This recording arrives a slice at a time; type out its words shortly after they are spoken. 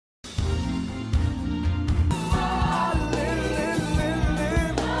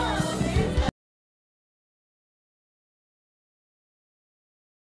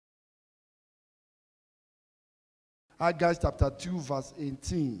Haggai chapter 2, verse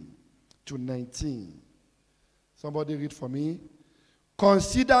 18 to 19. Somebody read for me.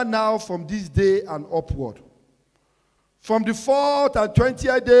 Consider now from this day and upward, from the 4th and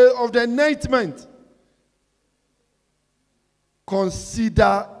 20th day of the 9th month,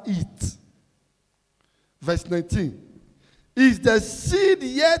 consider it. Verse 19. Is the seed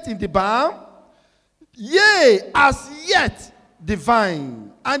yet in the barn? Yea, as yet the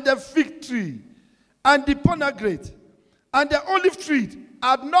vine, and the fig tree, and the pomegranate, and the olive tree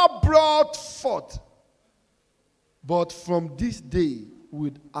have not brought forth. But from this day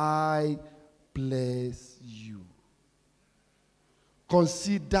will I bless you.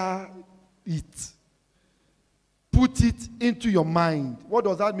 Consider it. Put it into your mind. What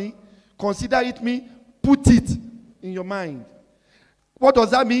does that mean? Consider it mean put it in your mind. What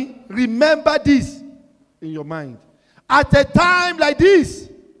does that mean? Remember this in your mind. At a time like this,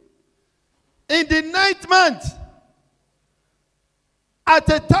 in the 9th month, at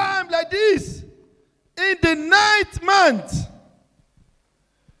a time like this, in the 9th month,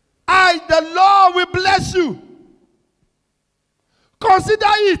 I, the Lord, will bless you. Consider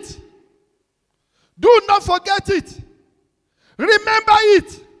it. Do not forget it. Remember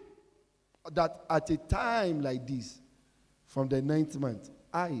it. That at a time like this, from the 9th month,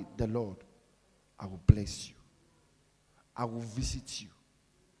 I, the Lord, I will bless you. I will visit you.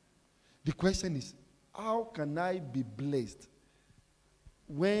 The question is, how can I be blessed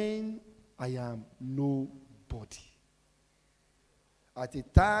when I am nobody? At a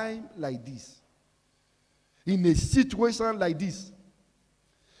time like this, in a situation like this,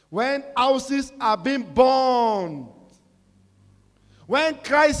 when houses are being burned, when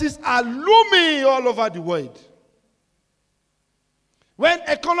crises are looming all over the world, when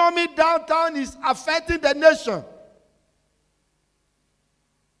economy downtown is affecting the nation,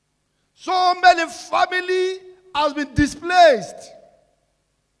 so many families have been displaced.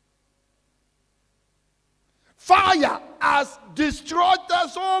 Fire has destroyed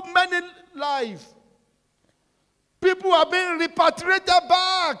so many lives. People are being repatriated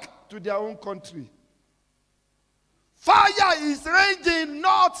back to their own country. Fire is raging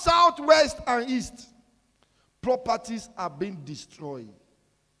north, south, west, and east. Properties are being destroyed.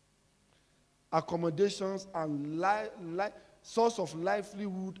 Accommodations and source of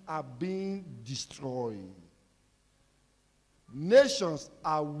livelihood are being destroyed. Nations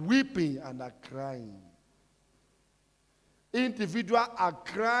are weeping and are crying. Individuals are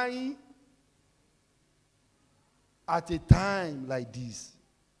crying at a time like this.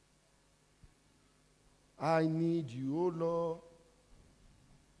 I need you, oh Lord.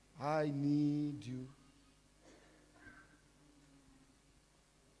 I need you.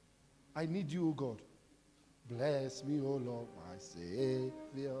 I need you, oh God. Bless me, oh Lord, my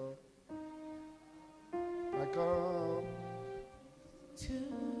Savior. I come to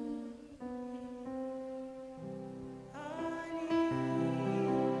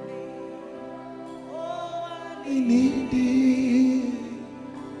I need thee.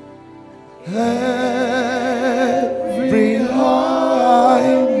 Every heart I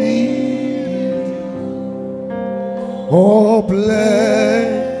need. Oh,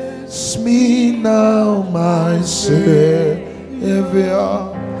 bless me now, my Savior.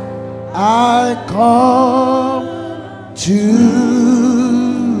 I come to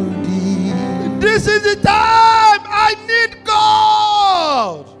thee. This is the time I need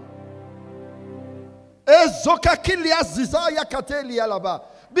God.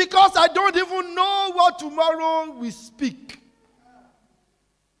 Because I don't even know what tomorrow will speak.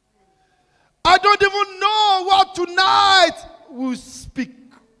 I don't even know what tonight will speak.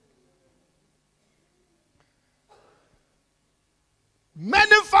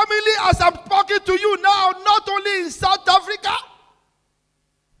 Many families, as I'm talking to you now, not only in South Africa,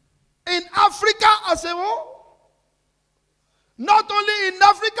 in Africa as a whole, not only in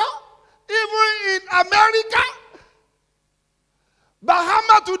Africa, even in America,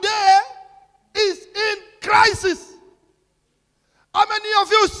 Bahama today is in crisis. How many of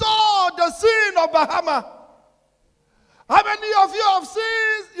you saw the scene of Bahama? How many of you have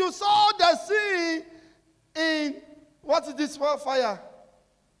seen, you saw the scene in, what is this fire?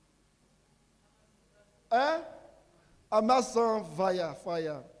 Amazon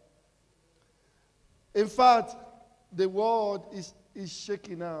fire. In fact, the world is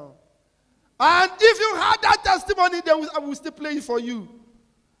shaking now. And if you had that testimony, then I will still play it for you.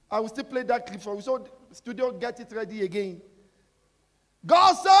 I will still play that clip for you. So the studio, get it ready again.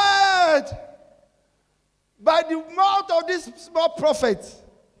 God said, by the mouth of this small prophet,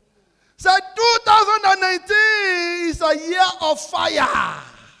 said 2019 is a year of fire.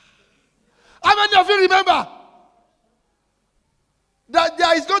 How many of you remember? that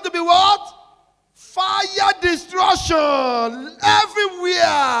there is going to be what? Fire destruction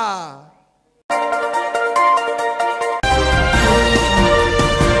everywhere.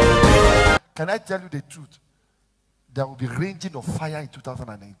 Can I tell you the truth? There will be raging of fire in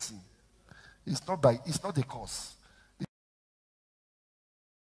 2019. It's not the cause.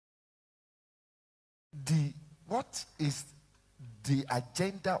 What is the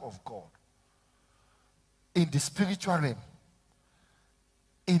agenda of God in the spiritual realm,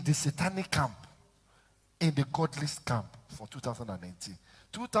 in the satanic camp, in the godless camp for 2019?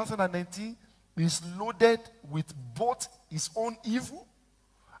 2019 is loaded with both his own evil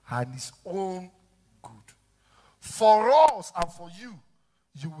and his own good. For us and for you,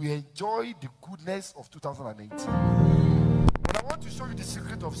 you will enjoy the goodness of 2018. But I want to show you the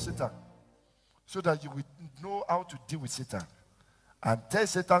secret of Satan so that you will know how to deal with Satan. And tell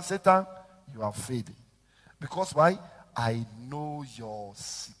Satan, Satan, you have failed. Because why? I know your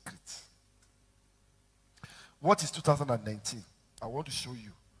secret. What is 2019? I want to show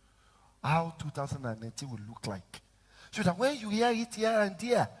you how 2019 will look like. So that when you hear it here and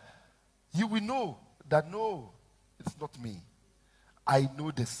there, you will know that no, it's not me. I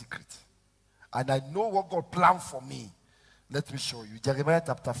know the secret. And I know what God planned for me. Let me show you. Jeremiah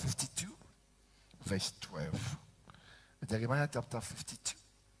chapter 52, verse 12. Jeremiah chapter 52,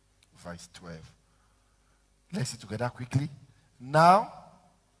 verse 12. Let's see together quickly. Now,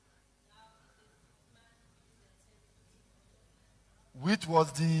 which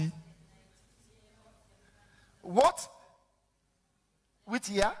was the what? Which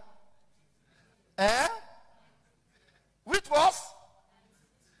year? Which was?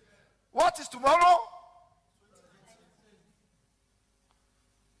 What is tomorrow?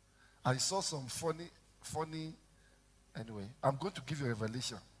 I saw some funny. Anyway, I'm going to give you a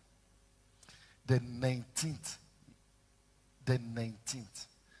revelation. The 19th.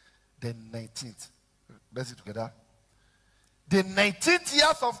 Let's see together. The 19th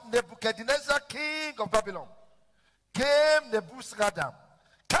years of Nebuchadnezzar, king of Babylon, came Nebuzaradan,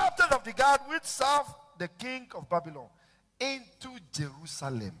 captain of the guard which served the king of Babylon, into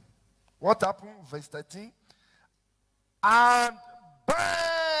Jerusalem. What happened? Verse 13. And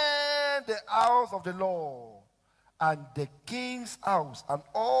burned the house of the Lord, and the king's house, and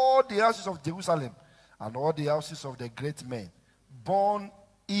all the houses of Jerusalem, and all the houses of the great men, burn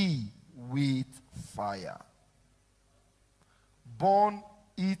he with fire. Burn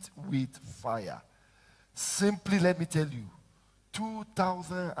it with fire. Simply, let me tell you,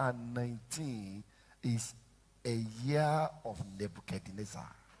 2019 is a year of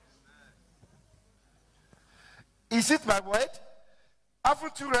Nebuchadnezzar. Is it my word?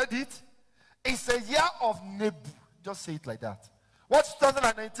 Haven't you read it? It's a year of Nebu. Just say it like that. What's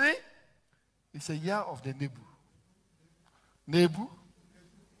 2019? It's a year of the Nebu. Nebu?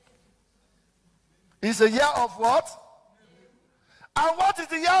 It's a year of what? And what is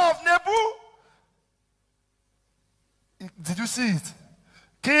the year of Nebu? Did you see it?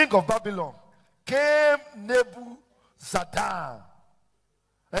 King of Babylon. Came Nebuzaradan.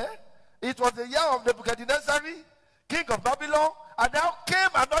 It was the year of Nebuchadnezzar, king of Babylon, and now came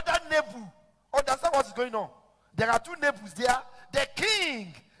another Nebu. Understand what is going on? There are two Nebus there. The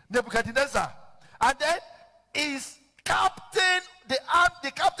king, Nebuchadnezzar, and then his captain,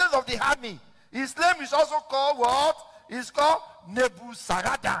 the captain of the army. His name is also called what? It's called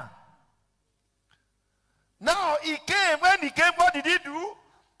Nebuzaradan. Now he came. When he came, what did he do?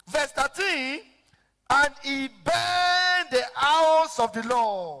 Verse 13. And he burned the house of the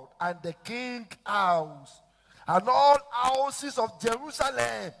Lord, and the king's house, and all houses of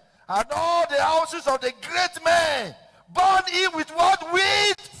Jerusalem, and all the houses of the great men. Burn he with what?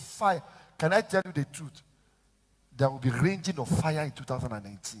 With fire. Can I tell you the truth? There will be raging of fire in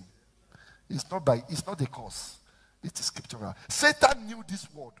 2019. It's not the cause. It is scriptural. Satan knew this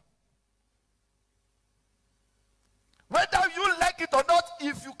word. Whether you like it or not,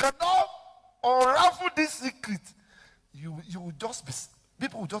 if you cannot unravel this secret, you will just be,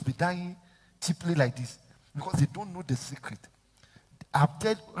 people will just be dying cheaply like this because they don't know the secret.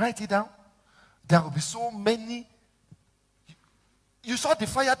 Write it down. There will be so many. You saw the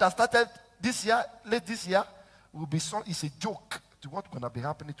fire that started this year, late this year, will be so. It's a joke to what's going to be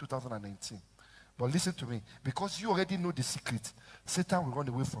happening in 2019. But listen to me, because you already know the secret, Satan will run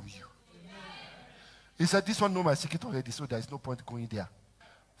away from you. He said, "This one know my secret already, so there is no point going there."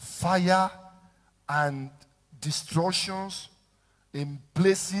 Fire and destructions in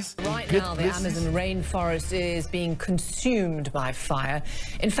places. Right now, the Amazon rainforest is being consumed by fire.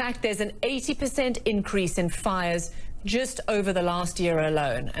 In fact, there's an 80% increase in fires just over the last year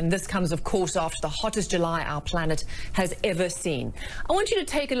alone. And this comes, of course, after the hottest July our planet has ever seen. I want you to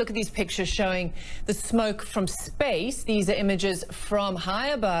take a look at these pictures showing the smoke from space. These are images from high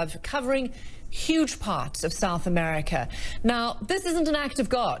above covering huge parts of South America. Now, this isn't an act of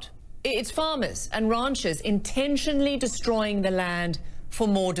God. It's farmers and ranchers intentionally destroying the land for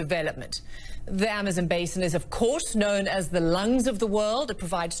more development. The Amazon basin is, of course, known as the lungs of the world. It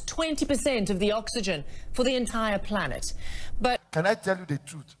provides 20% of the oxygen for the entire planet. But can I tell you the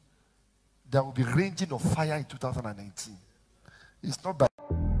truth? There will be raging of fire in 2019. It's not bad.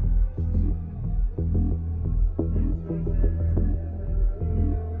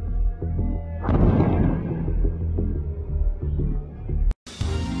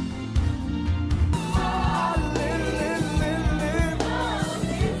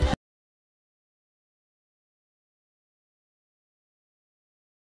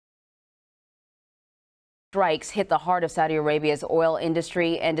 Strikes hit the heart of Saudi Arabia's oil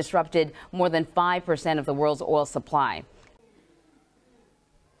industry and disrupted more than 5% of the world's oil supply.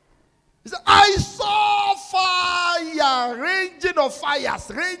 He said, I saw fire, raging of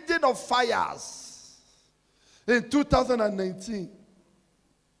fires in 2019.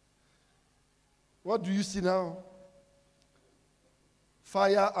 What do you see now?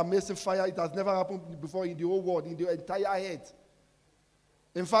 Fire, amazing fire. It has never happened before in the whole world, in the entire earth.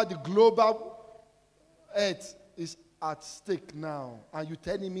 In fact, the global earth is at stake now. And you're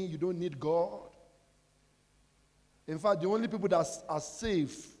telling me you don't need God? In fact, the only people that are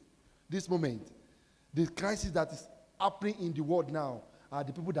safe this moment, the crisis that is happening in the world now, are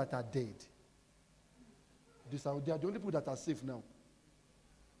the people that are dead. They are the only people that are safe now.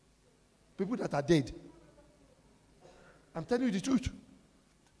 People that are dead. I'm telling you the truth.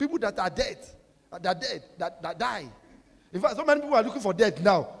 People that are dead, that die. In fact, so many people are looking for death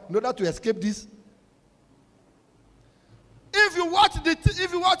now in order to escape this. If you watch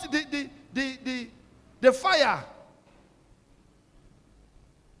the fire,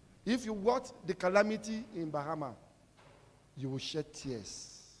 if you watch the calamity in Bahama, you will shed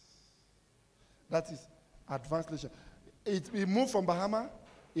tears. That is advanced nation. It moved from Bahama,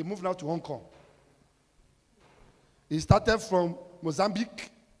 it moved now to Hong Kong. It started from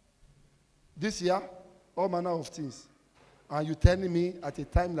Mozambique this year, all manner of things. And you're telling me at a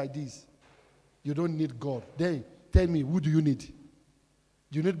time like this, you don't need God. Then tell me, who do you need?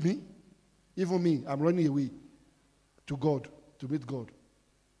 Do you need me? Even me, I'm running away to God, to meet God.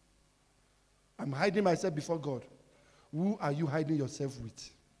 I'm hiding myself before God. Who are you hiding yourself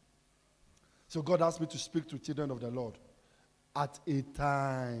with? So God asked me to speak to children of the Lord at a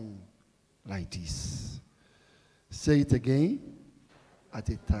time like this. Say it again. At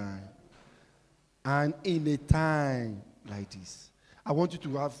a time. And in a time like this. I want you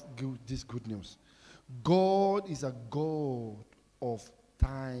to have this good news. God is a God of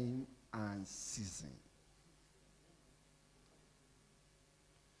time and season.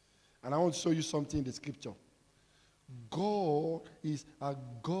 And I want to show you something in the scripture. God is a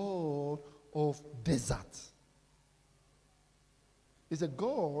God of desert. He's a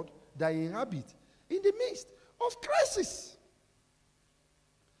God that inhabits in the midst of crisis.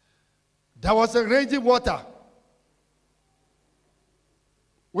 There was a raging water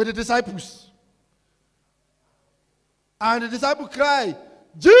with the disciples. And the disciples cried,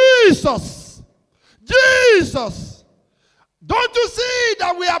 Jesus, Jesus, don't you see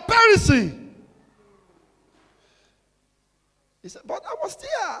that we are perishing? He said, but I was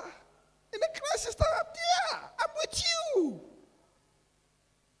there. In the crisis time, I'm there. I'm with you.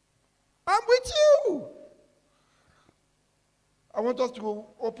 I'm with you. I want us to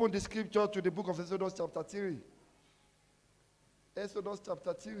open the scripture to the book of Exodus chapter 3. Exodus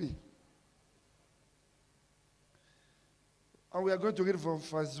chapter 3. And we are going to read from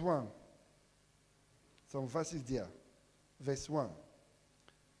verse 1. Some verses there. Verse 1.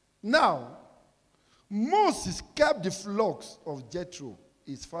 Now, Moses kept the flocks of Jethro,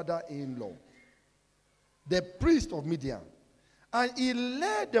 his father-in-law, the priest of Midian. And he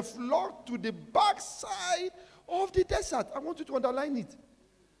led the flock to the backside of the desert. I want you to underline it.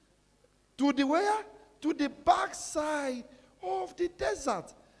 To the where? To the backside of the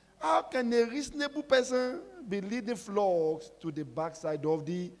desert. How can a reasonable person be leading flocks to the backside of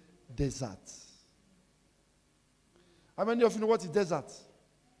the desert? How many of you know what is desert?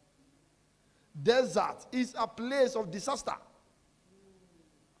 Desert is a place of disaster.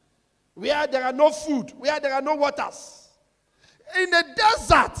 Where there are no food, where there are no waters. In the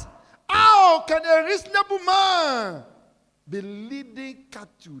desert, how can a reasonable man be leading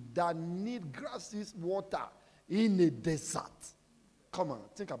cattle that need grasses, water in a desert? Come on,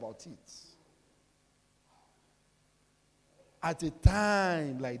 think about it. At a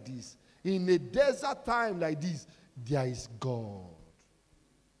time like this, in a desert time like this, there is God.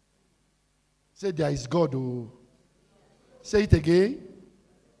 Say, there is God. Oh. Say it again.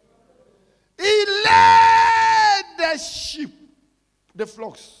 He led the sheep, the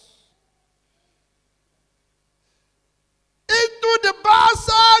flocks, into the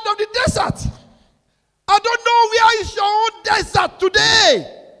backside of the desert. I don't know where is your own desert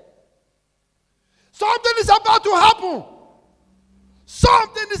today. Something is about to happen.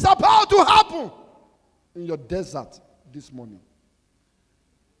 Something is about to happen in your desert this morning.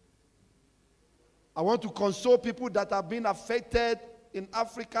 I want to console people that have been affected in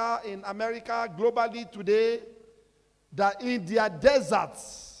Africa, in America, globally today, that in their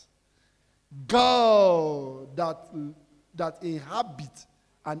deserts, God that inhabit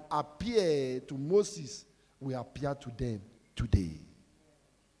and appear to Moses will appear to them today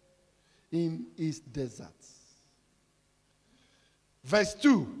in his deserts. Verse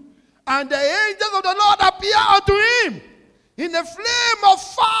 2, and the angels of the Lord appeared unto him in a flame of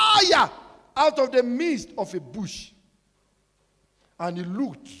fire out of the midst of a bush. And he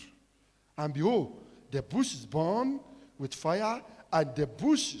looked, and behold, the bush is burned with fire, and the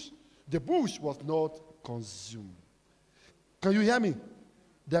bush was not consumed. Can you hear me?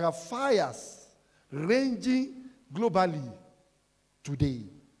 There are fires ranging globally today.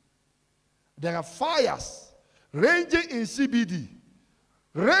 There are fires ranging in CBD,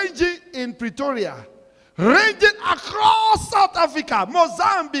 ranging in Pretoria, ranging across South Africa,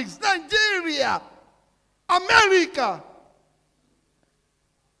 Mozambique, Nigeria, America.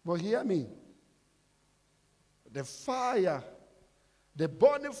 But hear me. The fire, the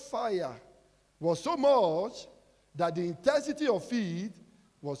burning fire was so much that the intensity of it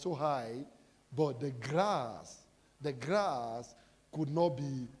was so high, but the grass could not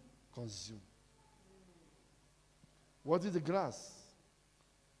be consumed. What is the grass?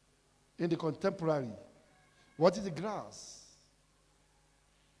 In the contemporary, what is the grass?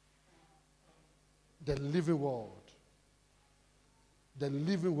 The living word. The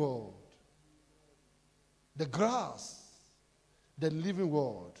living word. The grass. The living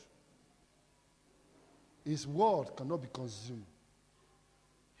word. His word cannot be consumed.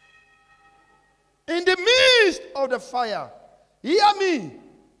 In the midst of the fire, hear me.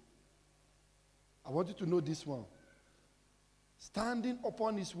 I want you to know this one. Standing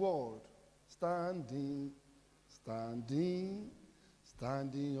upon his word. Standing on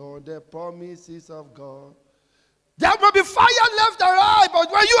the promises of God. There will be fire left and right,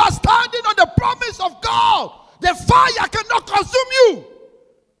 but when you are standing on the promise of God, the fire cannot consume you.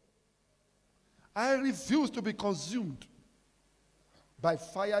 I refuse to be consumed by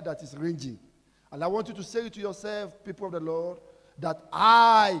fire that is raging. And I want you to say to yourself, people of the Lord, that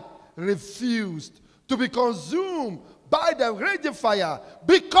I refused to be consumed by the raging fire,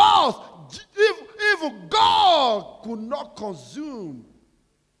 because if God could not consume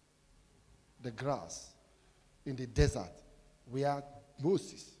the grass in the desert where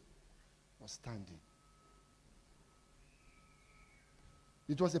Moses was standing.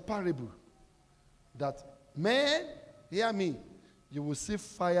 It was a parable that, man, hear me, you will see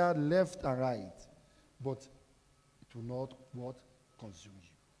fire left and right, but it will not what? Consume you.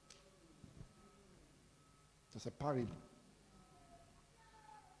 It's a parable.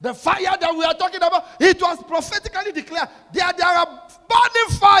 The fire that we are talking about, it was prophetically declared. There are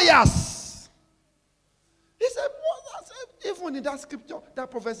burning fires. He said, even in that scripture, that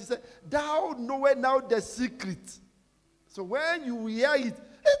prophecy said, thou knowest now the secret. So when you hear it,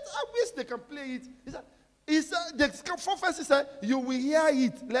 I wish they can play it. He said, the prophecy said, you will hear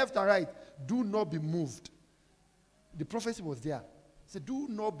it left and right. Do not be moved. The prophecy was there. He said, do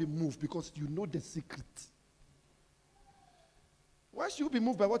not be moved, because you know the secret. Why should you be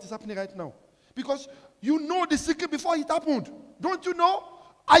moved by what is happening right now? Because you know the secret before it happened. Don't you know?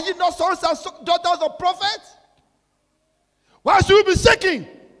 Are you not sons and daughters of prophets? Why should you be shaking?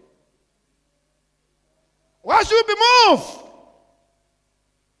 Why should you be moved?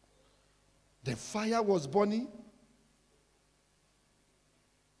 The fire was burning.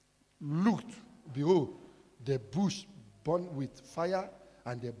 Looked, behold, the bush burned with fire,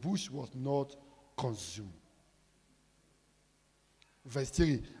 and the bush was not consumed. Verse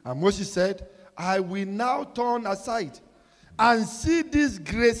 3, and Moses said, I will now turn aside and see this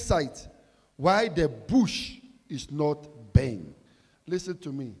great sight, why the bush is not burned. Listen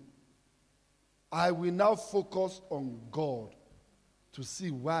to me. I will now focus on God to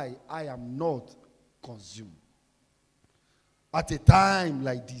see why I am not consumed. At a time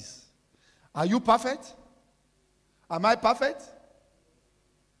like this. Are you perfect? Am I perfect?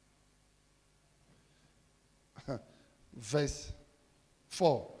 Verse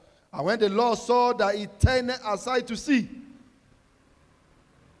 4. And when the Lord saw that he turned aside to see,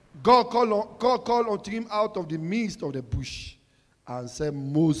 God called unto him out of the midst of the bush and said,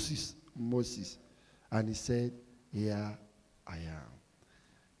 Moses, Moses. And he said, Here I am.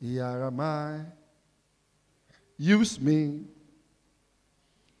 Here am I. Use me.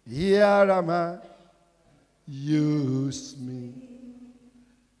 Here am I. Use me.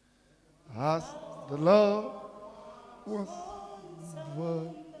 As the Lord was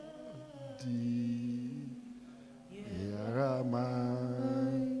worthy. Here am I.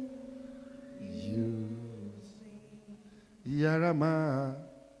 Use me. Here am I.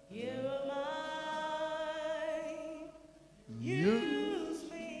 Here am I. Use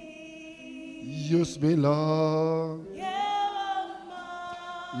me. Use me, Lord. Here am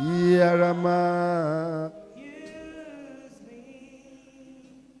I. Here am I. Use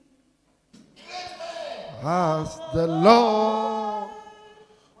me. As the Lord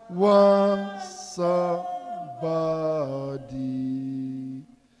wants somebody,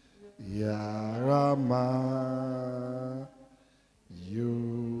 here am I.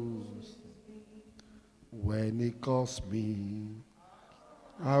 Use me. When he calls me,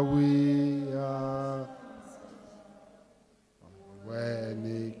 I will. When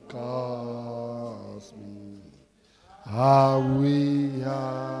he calls me, I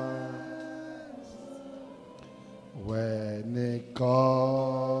will. When he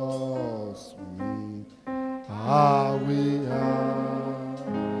calls me, I will.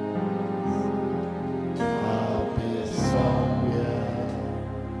 I'll be somewhere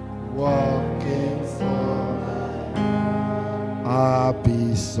walking for. I'll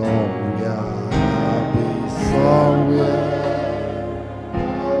be somewhere. I'll be somewhere.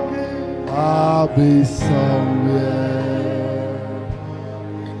 I'll be somewhere.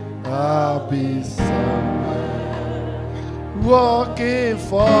 I'll be somewhere. Walking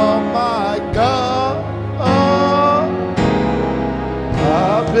for my God.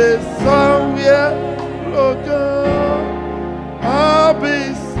 I'll be somewhere. Oh God. I'll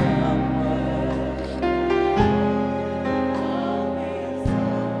be somewhere.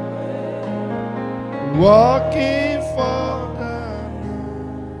 Walking for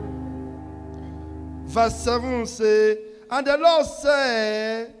Verse 7 says, and the Lord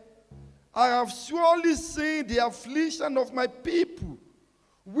said, I have surely seen the affliction of my people,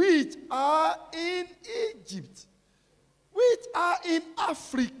 which are in Egypt, which are in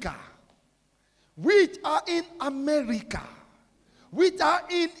Africa, which are in America, which are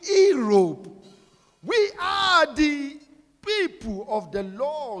in Europe. We are the people of the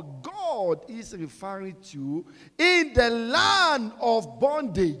Lord God is referring to in the land of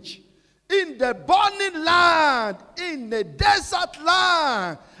bondage. In the burning land, in the desert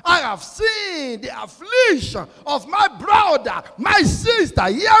land, I have seen the affliction of my brother, my sister,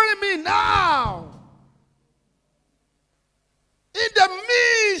 hearing me now. In the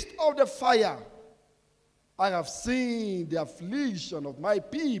midst of the fire, I have seen the affliction of my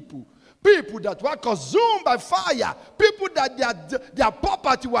people. People that were consumed by fire. People that their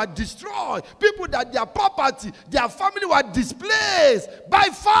property were destroyed. People that their property, their family were displaced by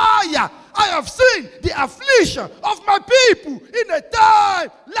fire. I have seen the affliction of my people in a time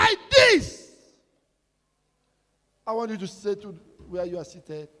like this. I want you to say to where you are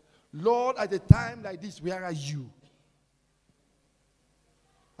seated, Lord, at a time like this, where are you?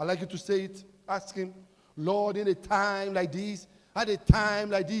 I'd like you to say it. Ask him, Lord, in a time like this, at a time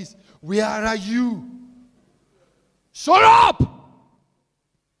like this, where are you? Shut up!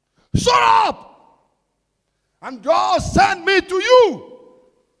 Shut up! And God sent me to you.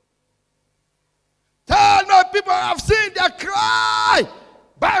 Tell my people I have seen their cry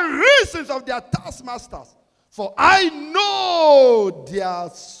by reasons of their taskmasters, for I know their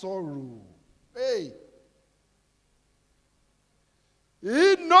sorrow. Hey.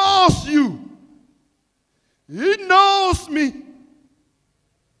 He knows you. He knows me.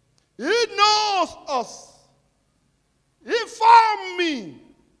 He knows us. He found me.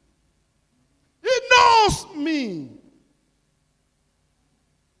 He knows me.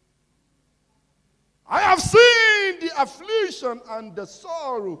 I have seen the affliction and the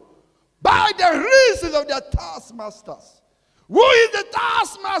sorrow by the reasons of their taskmasters. Who is the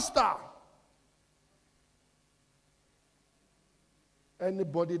taskmaster?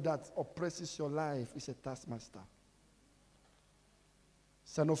 Anybody that oppresses your life is a taskmaster.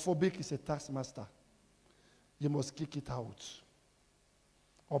 Xenophobic is a taskmaster. You must kick it out.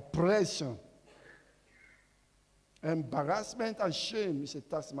 Oppression, embarrassment, and shame is a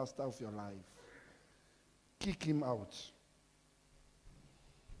taskmaster of your life. Kick him out.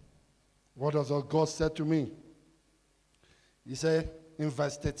 What does God say to me? He said in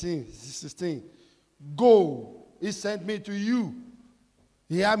verse 13, 16, go, he sent me to you.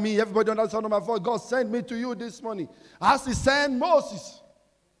 Hear me, everybody under the sound of my voice. God sent me to you this morning. As he sent Moses,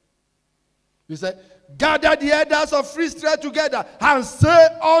 he said, gather the elders of Israel together and say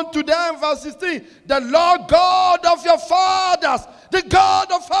unto them, verse 16, the Lord God of your fathers, the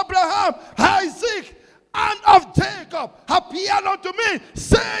God of Abraham, Isaac, and of Jacob, appeared unto me,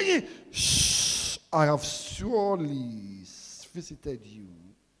 saying, shh, I have surely visited you.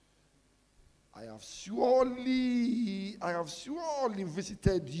 I have surely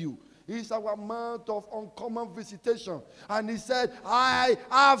visited you. It's our month of uncommon visitation. And he said, I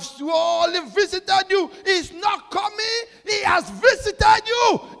have surely visited you. He's not coming. He has visited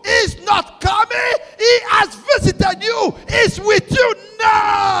you. He's not coming. He has visited you. He's with you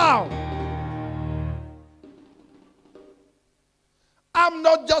now. I'm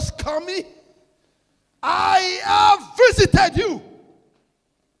not just coming. I have visited you.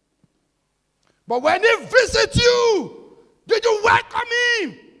 But when he visits you, did you welcome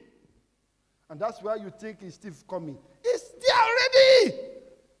him? And that's why you think he's still coming. He's there already.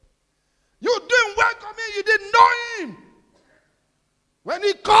 You didn't welcome him. You didn't know him. When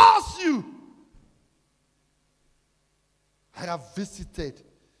he calls you, I have visited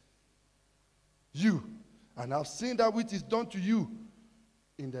you, and I've seen that which is done to you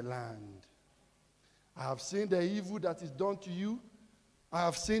in the land. I have seen the evil that is done to you. I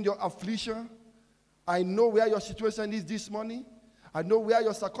have seen your affliction. I know where your situation is this morning. I know where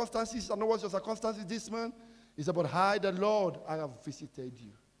your circumstances. I know what your circumstances this month. It's about I, the Lord, I have visited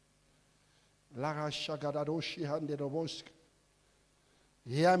you.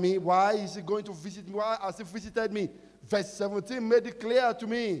 Hear me? Why is he going to visit me? Why has he visited me? Verse 17 made it clear to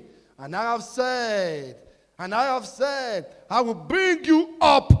me. And I have said, I will bring you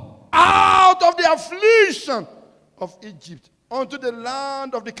up out of the affliction of Egypt unto the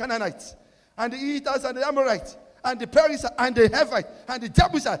land of the Canaanites, and the Hittites, and the Amorites, and the Perizzites, and the Hivites, and the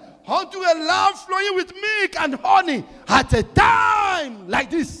Jebusites, unto a land flowing with milk and honey, at a time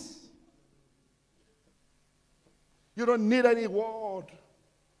like this. You don't need any word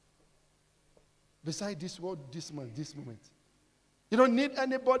beside this word this moment. You don't need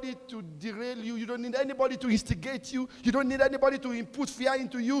anybody to derail you. You don't need anybody to instigate you. You don't need anybody to input fear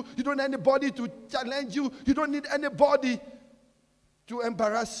into you. You don't need anybody to challenge you. You don't need anybody to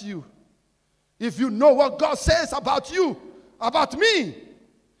embarrass you. If you know what God says about you, about me,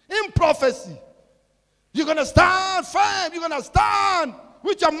 in prophecy, you're going to stand firm. You're going to stand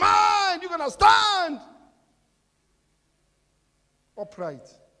with your mind. You're going to stand upright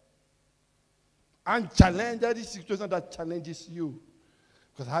and challenge any situation that challenges you.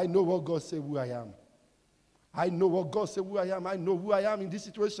 Because I know what God said who I am. I know what God said who I am. I know who I am in this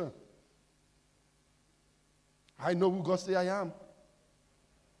situation. I know who God said I am.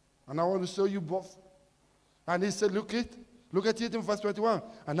 And I want to show you both. And he said, look at it in verse 21.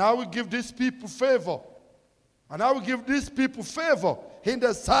 And I will give these people favor. And I will give these people favor in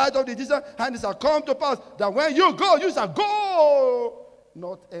the sight of the Egyptians. And it shall come to pass that when you go, you shall go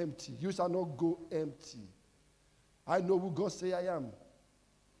not empty. You shall not go empty. I know who God say I am.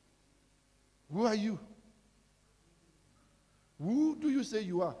 Who are you? Who do you say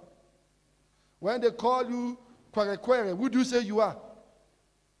you are? When they call you Kware, who do you say you are?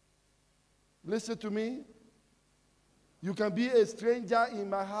 Listen to me. You can be a stranger in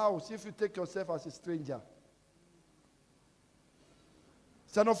my house if you take yourself as a stranger.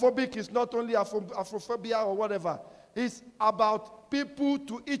 Xenophobic is not only Afrophobia or whatever. It's about people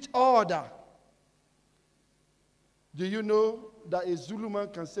to each other. Do you know that a Zulu man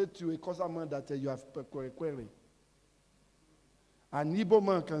can say to a Xhosa man that you have kwere? An Igbo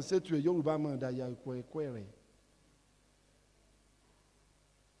man can say to a Yoruba man that you have kwere.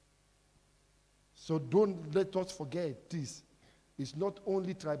 So don't let us forget this. It's not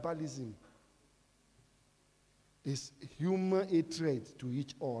only tribalism. It's human hatred to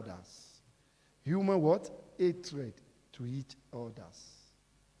each other. Human what? Hatred to each other.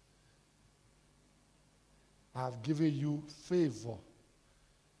 I have given you favor.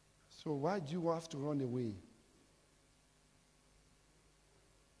 So why do you have to run away?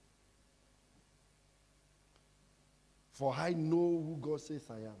 For I know who God says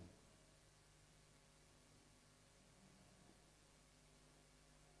I am.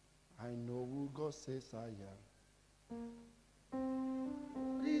 I know who God says I am.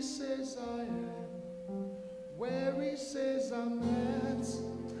 He says I am. Where he says I'm at.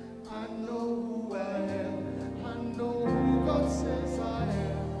 I know who I am. I know who God says I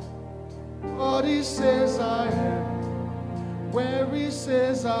am. What he says I am. Where he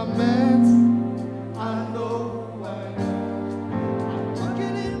says I'm at. I know who I am.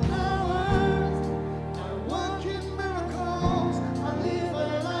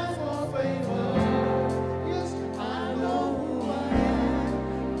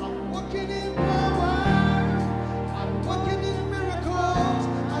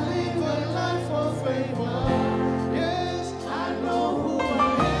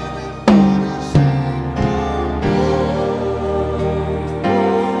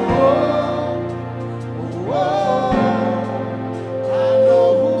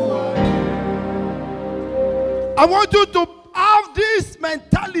 want you to have this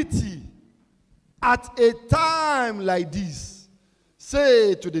mentality at a time like this.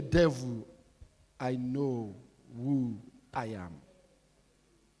 Say to the devil, I know who I am.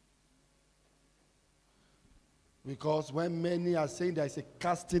 Because when many are saying there is a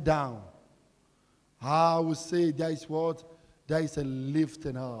casting down, I will say there is what? There is a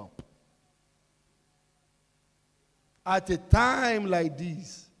lifting up. At a time like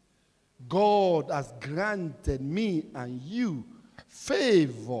this, God has granted me and you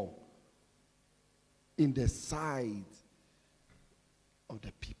favor in the sight of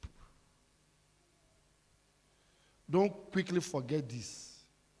the people. Don't quickly forget this.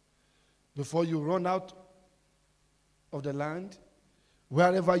 Before you run out of the land,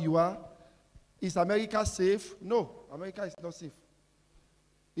 wherever you are, is America safe? No, America is not safe.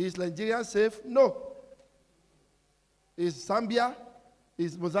 Is Nigeria safe? No. Is Zambia?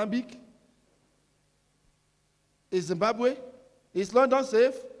 Is Mozambique? Is Zimbabwe? Is London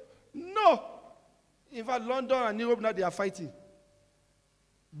safe? No. In fact, London and Europe now they are fighting.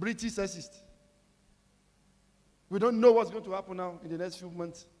 British sexist. We don't know what's going to happen now in the next few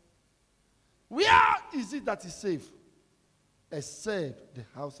months. Where is it that is safe? Except the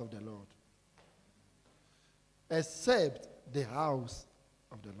house of the Lord. Except the house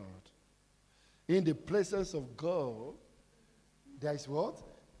of the Lord. In the presence of God, there is what?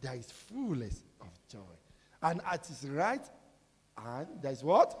 There is fullness of joy. And at his right hand, there is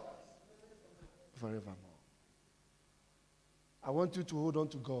what? Forevermore. I want you to hold on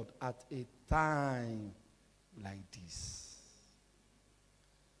to God at a time like this.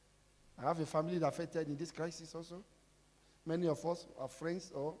 I have a family that affected in this crisis also. Many of us are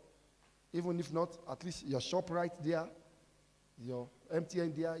friends, or even if not, at least your shop right there, your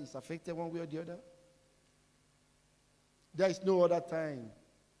MTN there is affected one way or the other. There is no other time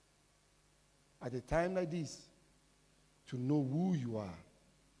at a time like this to know who you are.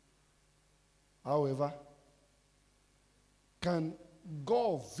 However, can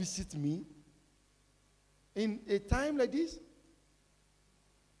God visit me in a time like this?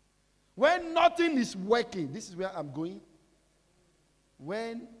 When nothing is working, this is where I'm going.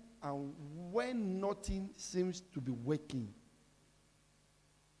 When nothing seems to be working,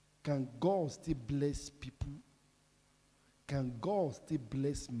 can God still bless people? Can God still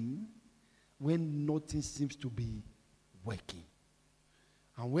bless me when nothing seems to be working?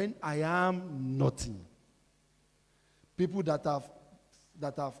 And when I am nothing, people that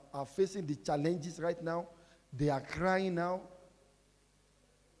are facing the challenges right now, they are crying now.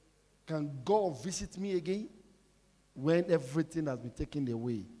 Can God visit me again? When everything has been taken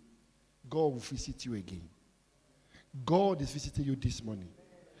away, God will visit you again. God is visiting you this morning.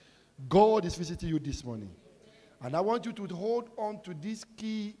 God is visiting you this morning. And I want you to hold on to this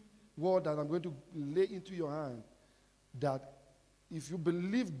key word that I'm going to lay into your hand. That if you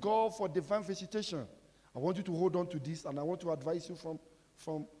believe God for divine visitation, I want you to hold on to this, and I want to advise you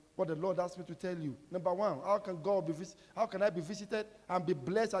from what the Lord asked me to tell you. Number one, how can I be visited and be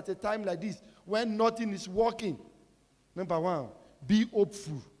blessed at a time like this when nothing is working? Number one, be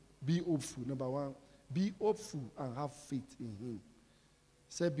hopeful. Be hopeful. Number one, be hopeful and have faith in him.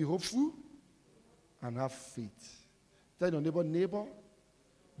 Say, be hopeful and have faith. Tell your neighbor,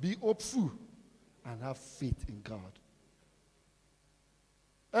 be hopeful and have faith in God.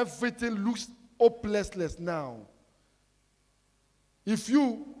 Everything looks hopeless now. If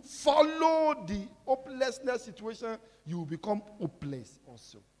you follow the hopelessness situation, you will become hopeless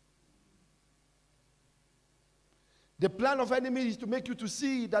also. The plan of enemy is to make you to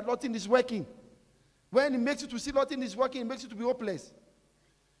see that nothing is working. When he makes you to see nothing is working, it makes you to be hopeless.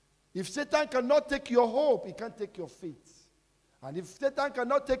 If Satan cannot take your hope, he can't take your faith. And if Satan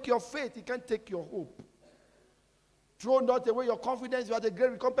cannot take your faith, he can't take your hope. Throw not away your confidence, you have the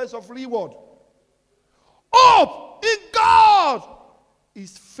great recompense of reward. Hope in God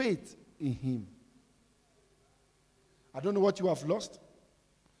is faith in him. I don't know what you have lost.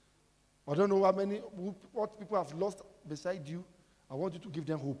 I don't know what people have lost beside you. I want you to give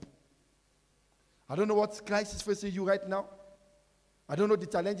them hope. I don't know what crisis is facing you right now. I don't know the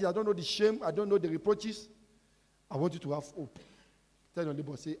challenges. I don't know the shame. I don't know the reproaches. I want you to have hope. Tell your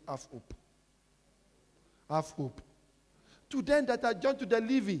neighbor, say, have hope. Have hope. To them that are joined to the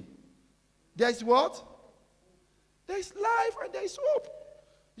living, there is what? There is life and there is hope.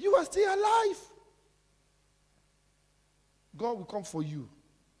 You are still alive. God will come for you.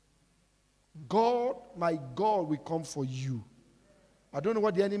 God, my God, will come for you. I don't know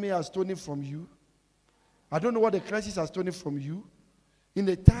what the enemy has stolen from you. I don't know what the crisis has stolen from you. In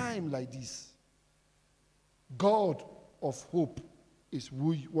a time like this, God of hope is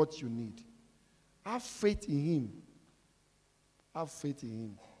what you need. Have faith in him. Have faith in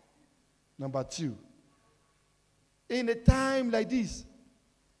him. Number 2, in a time like this,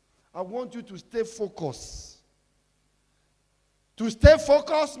 I want you to stay focused. To stay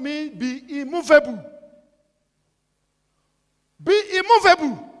focused means be immovable. Be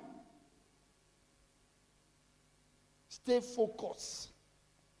immovable. Stay focused.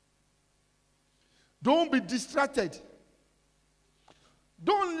 Don't be distracted.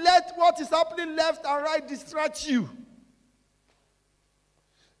 Don't let what is happening left and right distract you.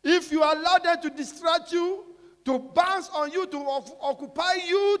 If you allow them to distract you, to bounce on you, to occupy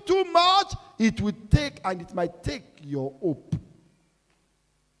you too much, it will take, and it might take your hope.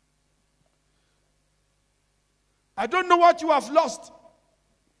 I don't know what you have lost.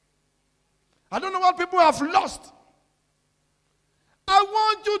 I don't know what people have lost. I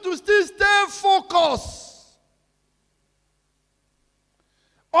want you to still stay focused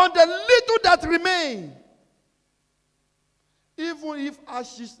on the little that remain. Even if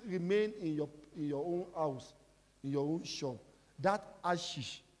ashes remain in your own house, in your own shop, that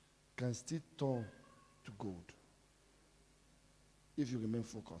ashes can still turn to gold if you remain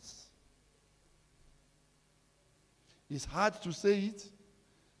focused. It's hard to say it.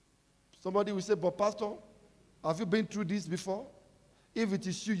 Somebody will say, but Pastor, have you been through this before? If it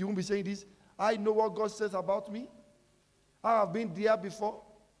is you, you won't be saying this. I know what God says about me. I have been there before.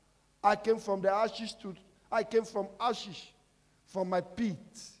 I came from the ashes I came from ashes, from my pit.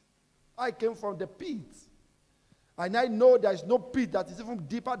 I came from the pit. And I know there is no pit that is even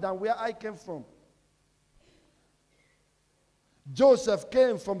deeper than where I came from. Joseph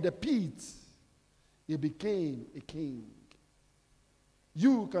came from the pit. He became a king.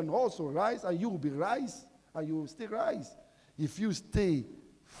 You can also rise, and you will be rise, and you will still rise if you stay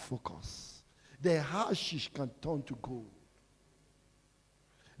focused. The ashes can turn to gold.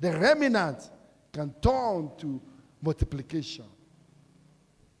 The remnant can turn to multiplication.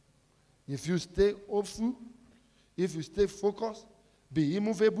 If you stay hopeful, if you stay focused, be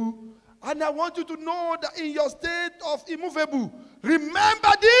immovable. And I want you to know that in your state of immovable, remember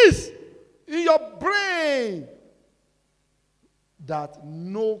this in your brain, that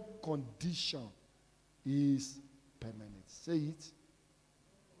no condition is permanent. Say it.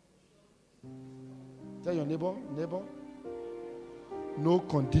 Tell your neighbor, no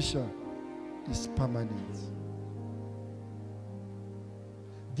condition is permanent.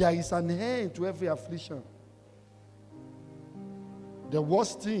 There is an end to every affliction. The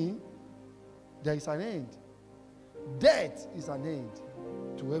worst thing, there is an end. Death is an end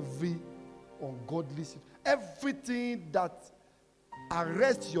to every ungodly situation. Everything that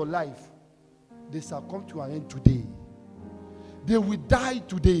arrests your life, they shall come to an end today. They will die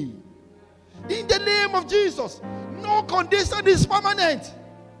today. In the name of Jesus, no condition is permanent.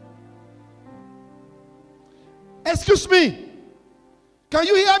 Excuse me. Can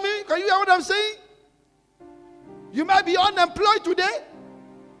you hear me? Can you hear what I'm saying? You might be unemployed today.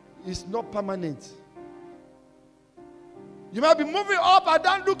 It's not permanent. You might be moving up and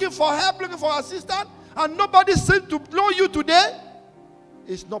down looking for help, looking for assistance, and nobody seems to know you today.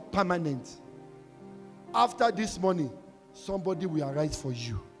 It's not permanent. After this morning, somebody will arise for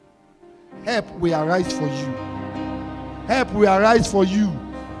you. Help will arise for you. Help will arise for you.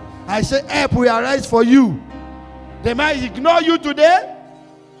 I say help will arise for you. They might ignore you today.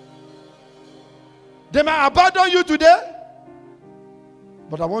 They might abandon you today.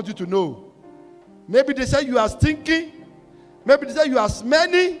 But I want you to know. Maybe they say you are stinking. Maybe they say you are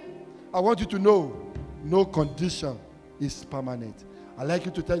smelly. I want you to know. No condition is permanent. I'd like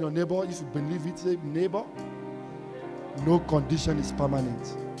you to tell your neighbor, if you believe it, say, neighbor, no condition is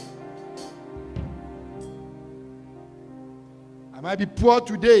permanent. I might be poor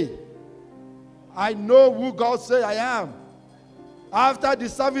today. I know who God says I am. After the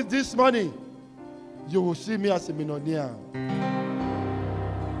service this morning, you will see me as a millionaire.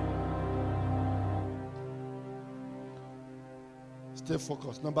 Stay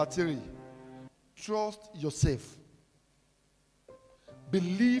focused. Number 3, trust yourself.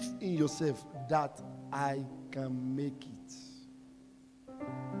 Believe in yourself that I can make it.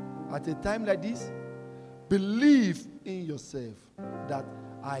 At a time like this, believe in yourself that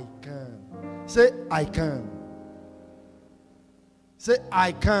I can. Say, I can. Say,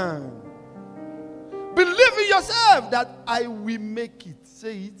 I can. Believe in yourself that I will make it.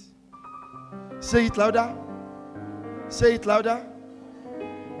 Say it. Say it louder. Say it louder.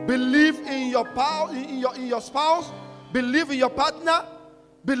 Believe in your power, in your spouse. Believe in your partner.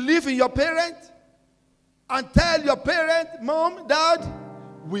 Believe in your parent. And tell your parent, Mom, Dad,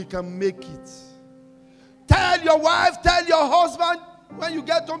 we can make it. Tell your wife, tell your husband when you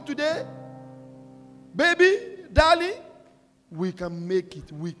get home today, baby, darling, we can make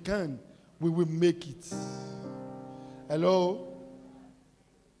it. We can. We will make it. Hello?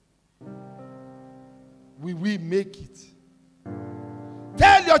 We will make it.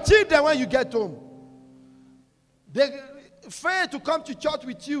 Tell your children when you get home. They fail to come to church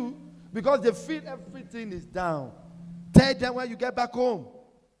with you because they feel everything is down. Tell them when you get back home.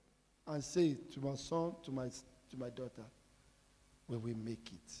 And say to my son, to my daughter, we will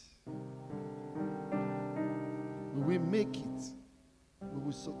make it. We will make it. We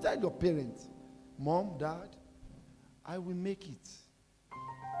will. So tell your parents, Mom, Dad, I will make it.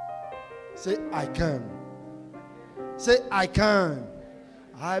 Say, I can. Say, I can.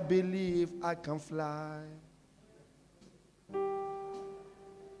 I believe I can fly.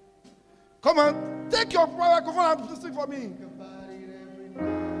 Come on, take your microphone and sing for me.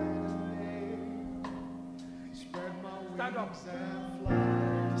 Stand up.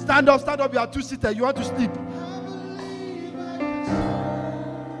 Stand up, stand up. You are too seated. You want to sleep.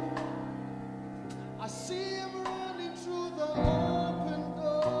 I see him running through the open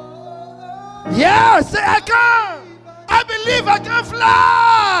door. Yeah, say I can. I believe I can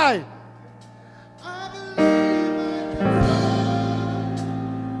fly. I believe I can fly.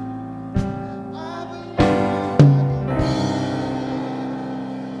 I believe I can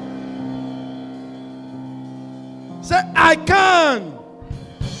fly. Say I can.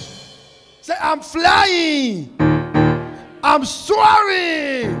 Say I'm flying. I'm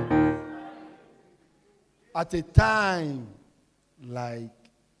soaring. At a time like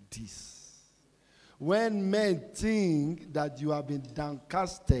this. When men think that you have been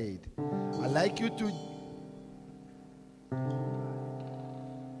downcasted, I'd like you to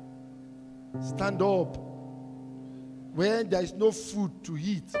stand up. When there is no food to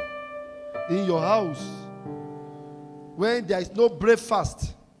eat in your house, when there is no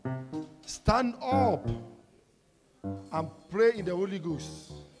breakfast, stand up and pray in the Holy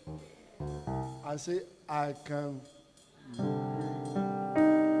Ghost and say, I can.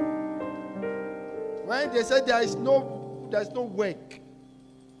 When they say there is no work,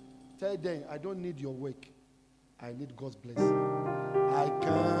 tell them, I don't need your work. I need God's blessing. I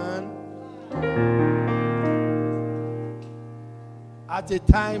can. At a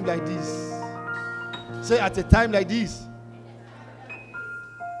time like this. Say, at a time like this.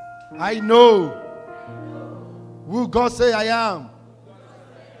 I know who God say I am.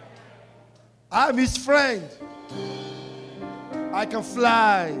 I'm his friend. I can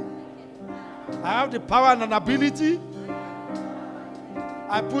fly. I have the power and an ability.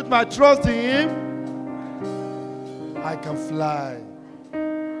 I put my trust in him. I can fly.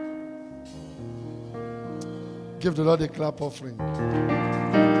 Give the Lord a clap offering.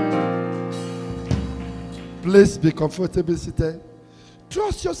 Please be comfortable seated.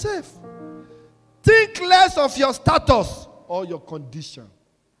 Trust yourself. Think less of your status or your condition.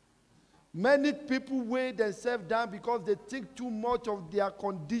 Many people weigh themselves down because they think too much of their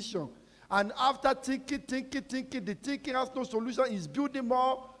condition. And after thinking, the thinking has no solution. It's building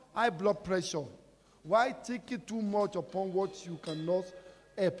more high blood pressure. Why thinking too much upon what you cannot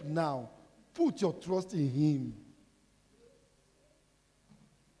help now? Put your trust in him.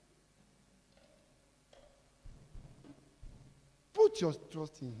 Put your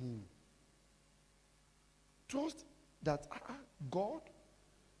trust in him. Trust that, God,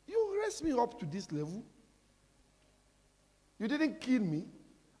 you raised me up to this level. You didn't kill me.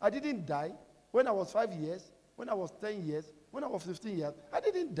 I didn't die when I was 5 years, when I was 10 years, when I was 15 years. I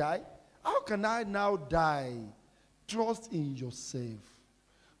didn't die. How can I now die? Trust in yourself.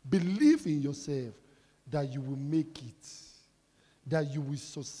 Believe in yourself that you will make it, that you will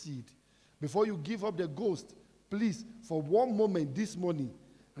succeed. Before you give up the ghost, please, for one moment this morning,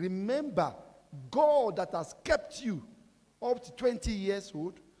 remember God that has kept you up to 20 years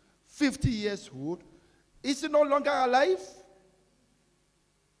old, 50 years old. Is he no longer alive?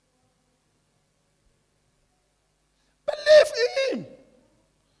 Believe in him.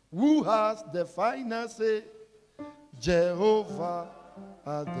 Who has the final say? Jehovah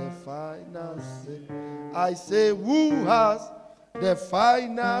has the final say. I say, who has the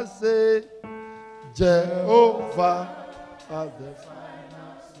final say? Jehovah has the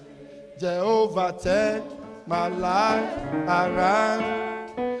final say. Jehovah turn my life around.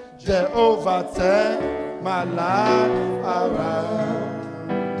 Jehovah turn my life around.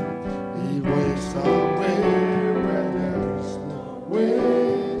 He waits away where there is no way.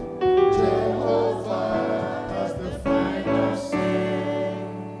 Jehovah has the final say.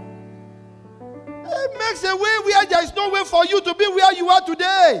 It makes a way where there is no way for you to be where you are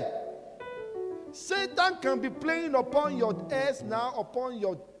today. Satan can be playing upon your ears now, upon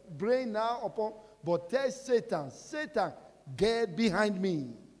your brain now, but tell Satan, Satan, get behind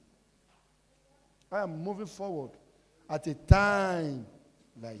me. I am moving forward at a time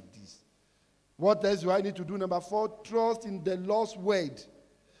like this. What else do I need to do? Number 4, trust in the Lord's word.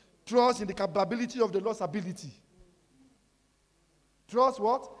 Trust in the capability of the Lord's ability. Trust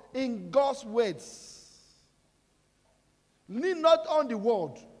what? In God's words. Lean not on the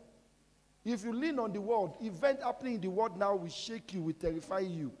word. If you lean on the word, event happening in the world now will shake you, will terrify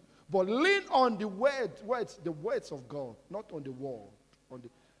you. But lean on the words of God, not on the world, on the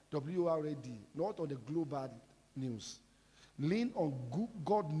WRAD, not on the global news. Lean on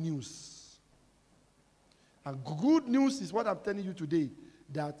God news. And good news is what I'm telling you today,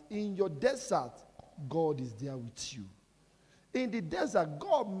 that in your desert, God is there with you. In the desert,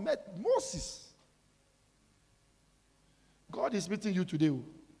 God met Moses. God is meeting you today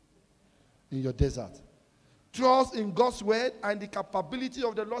in your desert. Trust in God's word and the capability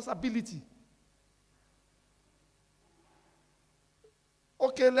of the Lord's ability.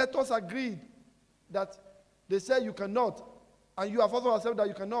 Okay, let us agree that they say you cannot, and you have also accepted that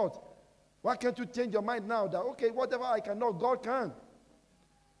you cannot. Why can't you change your mind now that, okay, whatever I cannot, God can?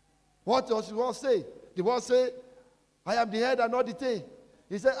 What does the word say? The word say, I am the head and not the tail.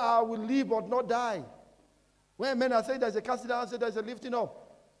 He said, I will live but not die. When men are saying there's a casting down, say there's a lifting up.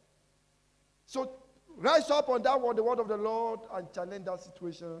 So rise up on that word, the word of the Lord, and challenge that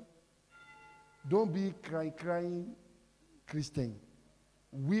situation. Don't be crying Christian.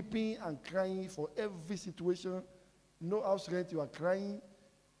 Weeping and crying for every situation. No house rent, you are crying.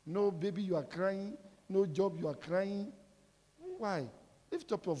 No baby, you are crying. No job, you are crying. Why?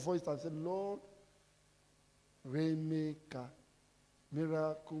 Lift up your voice and say, Lord, Waymaker,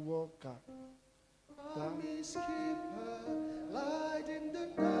 miracle worker. Promise keeper, light in the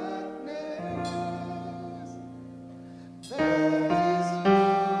darkness. That is who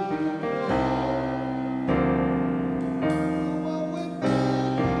you are.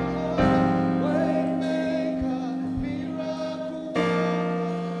 Waymaker, miracle worker.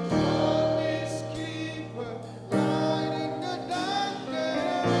 Promise keeper, light in the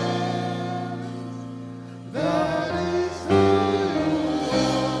darkness. That is who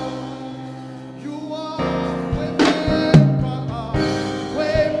you are.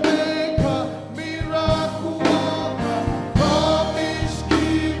 Waymaker, miracle worker, promise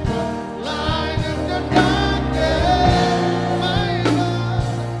keeper, light in the darkness. My God,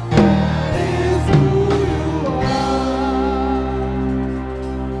 that is who you are.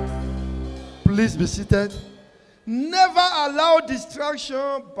 Please be seated. Never allow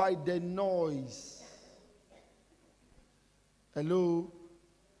distraction by the noise. Hello?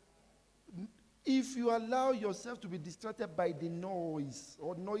 If you allow yourself to be distracted by the noise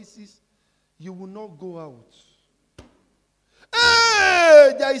or noises, you will not go out.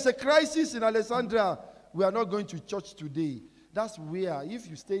 Hey, there is a crisis in Alexandria. We are not going to church today. That's where, if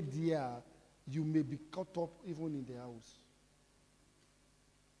you stay there, you may be caught up even in the house.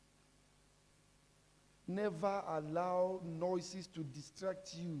 Never allow noises to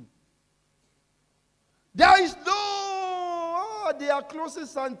distract you. There is no, they are closing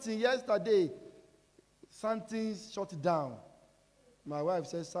something yesterday. Something shut down. My wife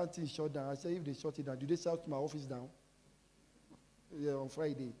said something shut down. I said, if they shut it down, do they shut my office down? Yeah, on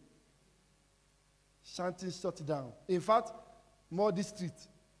Friday. Something shut down. In fact, Modi Street,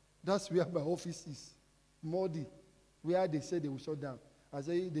 that's where my office is. Modi, where they said they will shut down. I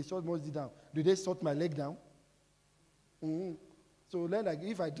said, they shut Modi down. Do they shut my leg down? Mm-hmm. So then, like,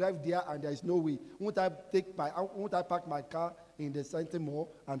 if I drive there and there is no way, won't I park my car in the center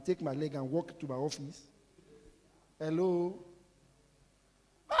mall and take my leg and walk to my office? Hello?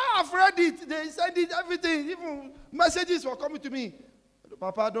 I've read it. They said it, everything. Even messages were coming to me.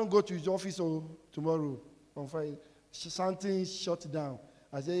 Papa, don't go to his office tomorrow on Friday. Something shut down.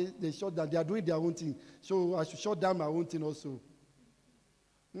 I said, they shut down. They are doing their own thing. So I should shut down my own thing also.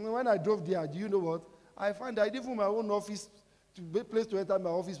 When I drove there, do you know what? I found that even my own office, the place to enter my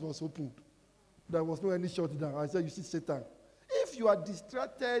office was opened. There was no any shutdown. I said, you see, Satan. If you are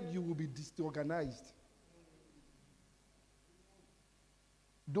distracted, you will be disorganized.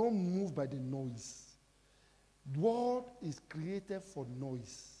 Don't move by the noise. The world is created for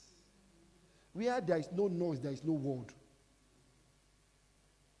noise. Where there is no noise, there is no word.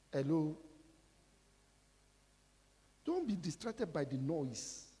 Hello? Don't be distracted by the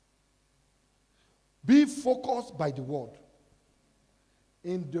noise. Be focused by the word.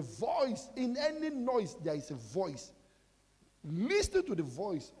 In the voice, in any noise, there is a voice. Listen to the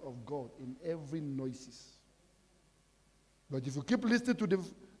voice of God in every noises. But if you keep listening to the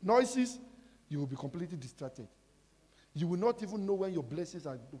noises, you will be completely distracted. You will not even know when your blessings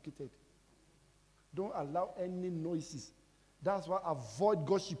are located. Don't allow any noises That's why I avoid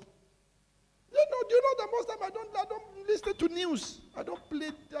gossip. Do you know that most time I don't listen to news. I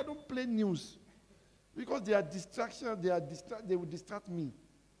don't play news. Because they are distractions, they will distract me.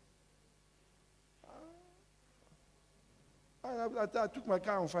 I took my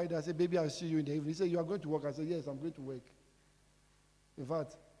car on Friday. I said, baby, I'll see you in the evening. He said, you are going to work? I said, yes, I'm going to work. In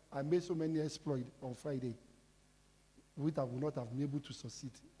fact, I made so many exploits on Friday, which I would not have been able to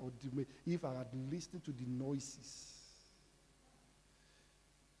succeed if I had listened to the noises.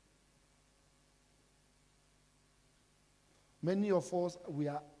 Many of us, we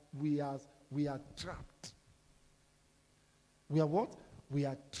are trapped. We are what? We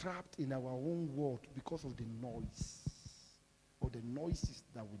are trapped in our own world because of the noise. Or the noises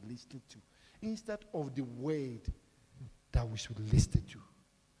that we listen to, instead of the word that we should listen to.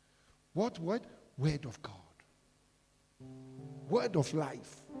 What word? Word of God. Word of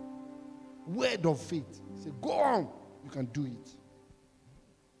life. Word of faith. Say, go on, you can do it.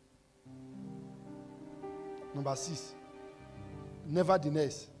 Number 6.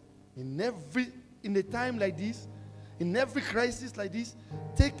 Nevertheless, in a time like this, in every crisis like this,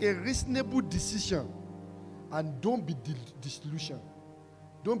 take a reasonable decision. And don't be disillusioned.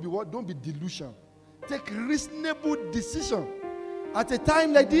 Don't be what? Don't be delusion. Take reasonable decision. At a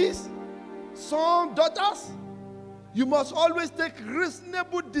time like this, son, daughters, you must always take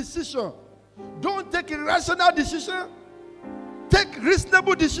reasonable decision. Don't take irrational decision. Take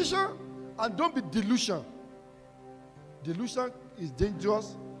reasonable decision and don't be delusion. Delusion is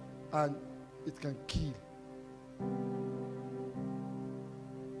dangerous and it can kill.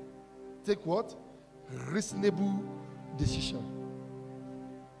 Take what? Reasonable decision.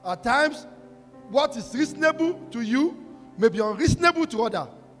 At times, what is reasonable to you may be unreasonable to others.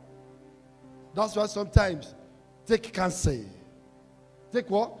 That's why sometimes take counsel. Take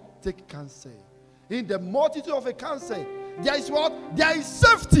what? Take counsel. In the multitude of a counsel, there is what? There is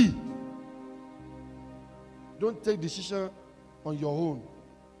safety. Don't take decision on your own,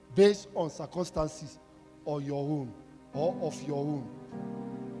 based on circumstances or your own or of your own.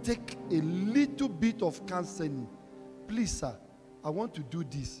 Take a little bit of counseling. Please, sir, I want to do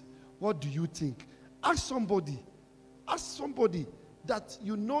this. What do you think? Ask somebody that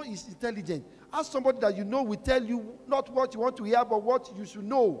you know is intelligent. Ask somebody that you know will tell you not what you want to hear, but what you should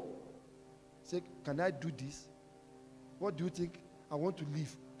know. Say, can I do this? What do you think? I want to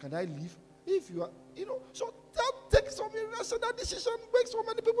leave. Can I leave? If you are, so don't take some irrational decision. Make so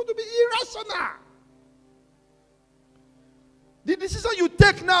many people to be irrational. The decision you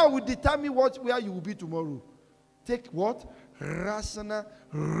take now will determine where you will be tomorrow. Take what? Rational,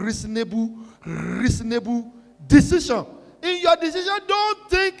 reasonable decision. In your decision, don't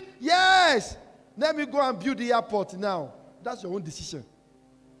think, yes, let me go and build the airport now. That's your own decision.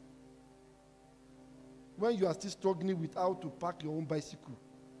 When you are still struggling with how to park your own bicycle,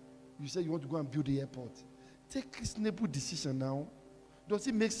 you say you want to go and build the airport. Take reasonable decision now. Does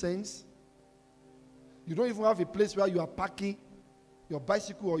it make sense? You don't even have a place where you are parking your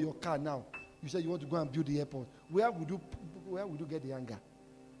bicycle or your car now. You say you want to go and build the airport. Where would you get the anger?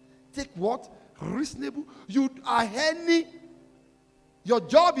 Take what? Reasonable. You are earning. Your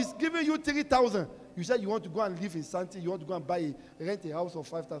job is giving you 3,000. You say you want to go and live in something. You want to go and rent a house of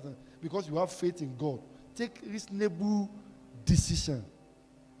 5,000 because you have faith in God. Take reasonable decision.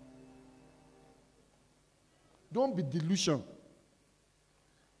 Don't be delusion.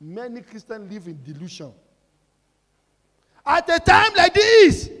 Many Christians live in delusion. At a time like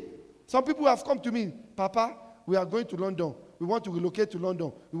this, some people have come to me, Papa, we are going to London. We want to relocate to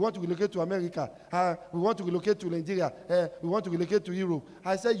London. We want to relocate to America. We want to relocate to Nigeria. We want to relocate to Europe.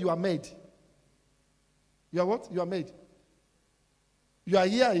 I said, you are made. You are what? You are made. You are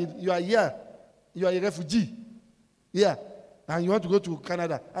here. You are here. You are a refugee. Yeah. And you want to go to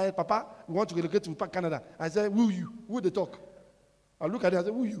Canada. I said, Papa, we want to relocate to Canada. I said, who you? Who they talk? I look at it. I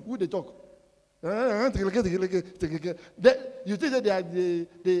said, who you? Who they talk? You think that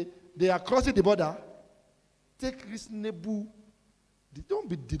they are crossing the border? Take reasonable. Don't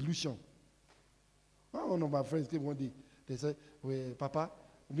be delusion. One of my friends came one day. They said, Papa,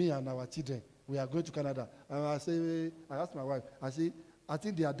 me and our children, we are going to Canada. And I asked my wife, I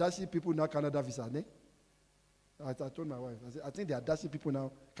think they are dashing people now Canada visa. Ne? I told my wife, I think they are dashing people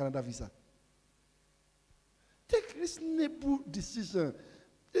now Canada visa. Take reasonable decision.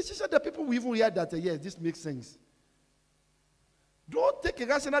 Decision that people will even hear that, yes, this makes sense. Don't take a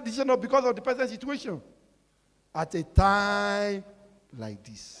rational decision because of the present situation. At a time like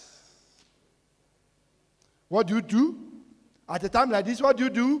this. What do you do? At a time like this, what do you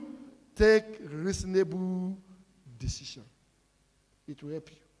do? Take reasonable decision. It will help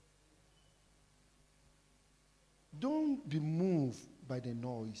you. Don't be moved by the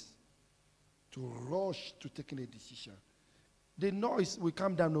noise to rush to taking a decision. The noise will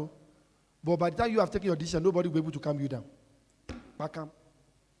calm down, no? But by the time you have taken your decision, nobody will be able to calm you down. Back up.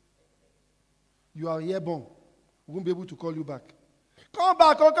 You are airborne. We won't be able to call you back. Come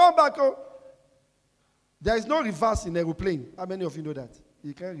back, oh, come back, oh. There is no reverse in aeroplane. How many of you know that?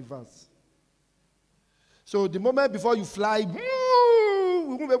 You can't reverse. So the moment before you fly, we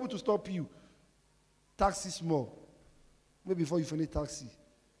won't be able to stop you. Taxi small. Maybe before you finish taxi,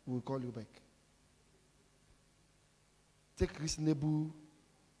 we will call you back. Take reasonable.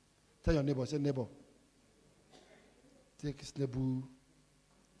 Tell your neighbor, say neighbor. Take reasonable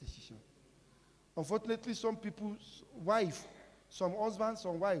decision. Unfortunately, some people's wife, some husbands,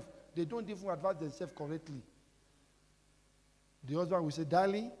 some wife, they don't even advise themselves correctly. The husband will say,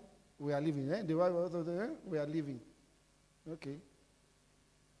 darling, we are leaving. The wife will say, we are leaving. Okay.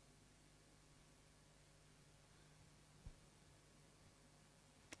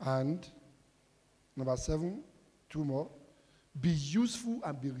 And number 7, 2 more. Be useful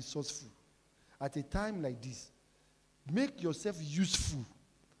and be resourceful. At a time like this, make yourself useful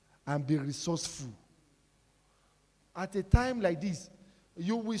and be resourceful. At a time like this,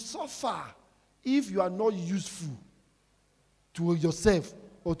 you will suffer if you are not useful to yourself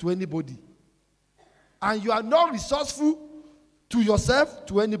or to anybody. And you are not resourceful to yourself,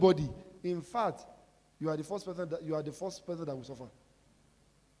 to anybody. In fact, you are the first person that will suffer.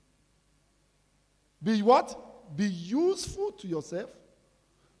 Be what? Be useful to yourself.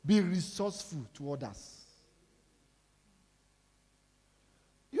 Be resourceful to others.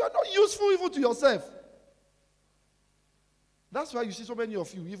 You are not useful even to yourself. That's why you see so many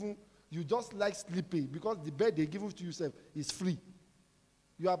of you, even you just like sleeping because the bed they give to yourself is free.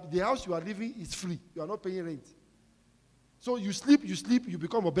 The house you are living is free. You are not paying rent. So you sleep, you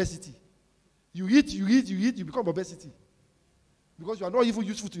become obesity. You eat, you become obesity. Because you are not even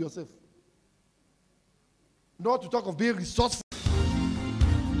useful to yourself. Not to talk of being resourceful.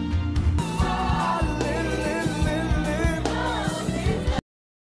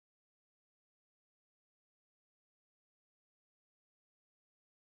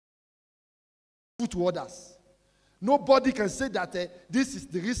 To others. Nobody can say that this is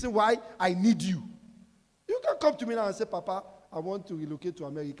the reason why I need you. You can come to me now and say, Papa, I want to relocate to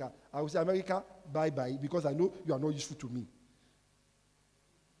America. I will say, America, bye-bye, because I know you are not useful to me.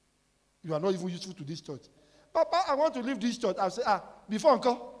 You are not even useful to this church. Papa, I want to leave this church. I will say, before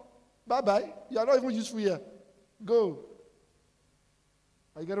uncle, bye-bye. You are not even useful here. Go.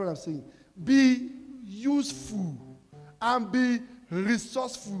 I get what I'm saying. Be useful and be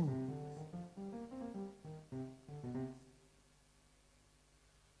resourceful.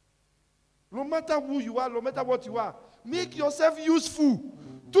 No matter who you are, no matter what you are, make yourself useful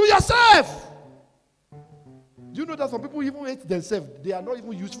to yourself. Do you know that some people even hate themselves? They are not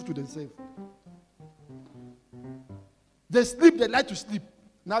even useful to themselves. They sleep, they like to sleep.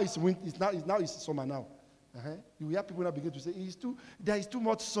 Now it's winter, it's summer now. You hear people now begin to say, there is too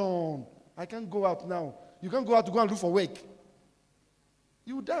much sun. I can't go out now. You can't go out to go and look for work.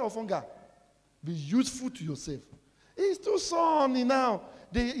 You will die of hunger. Be useful to yourself. It's too sunny now.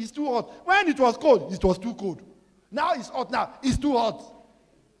 It's too hot. When it was cold, it was too cold. Now it's hot now. It's too hot.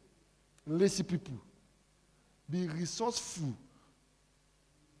 Lazy people. Be resourceful.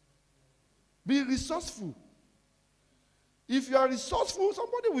 Be resourceful. If you are resourceful,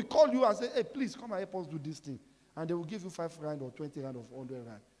 somebody will call you and say, hey, please come and help us do this thing. And they will give you 5 rand or 20 rand or 100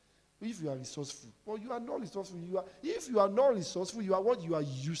 rand. If you are resourceful. But you are not resourceful. If you are not resourceful, you are what? You are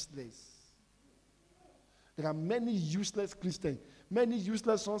useless. There are many useless Christians, many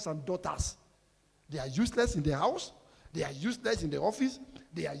useless sons and daughters. They are useless in the house. They are useless in the office.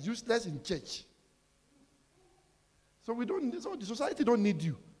 They are useless in church. So the society don't need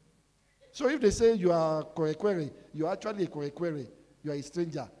you. So if they say you are Korekwere, you are actually a Korekwere, you are a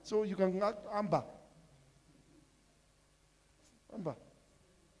stranger. So you can act Amber. But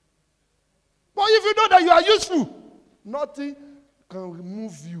if you know that you are useful, nothing can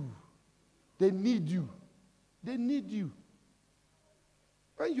remove you. They need you. They need you.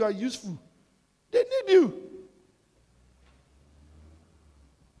 When you are useful, they need you.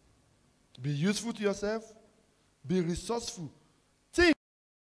 Be useful to yourself. Be resourceful. Think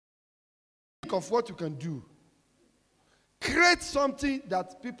of what you can do. Create something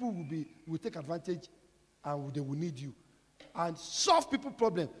that people will take advantage and they will need you. And solve people's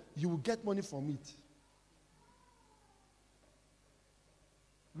problem. You will get money from it.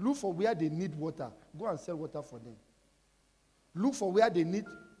 Look for where they need water. Go and sell water for them. Look for where they need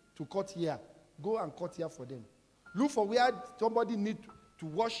to cut here. Go and cut here for them. Look for where somebody needs to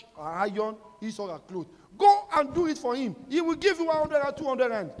wash or iron his or her clothes. Go and do it for him. He will give you 100 and 200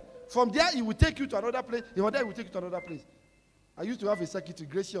 rand. From there, he will take you to another place. From there, he will take you to another place. I used to have a secretary,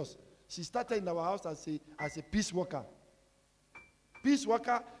 Gracious. She started in our house as a peace worker. Peace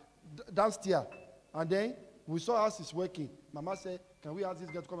worker downstairs. And then we saw how she's working. Mama said, can we ask this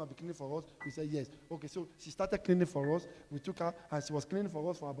girl to come and be cleaning for us? We said, yes. Okay, so she started cleaning for us. We took her, and she was cleaning for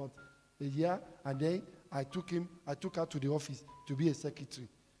us for about a year. And then I took her to the office to be a secretary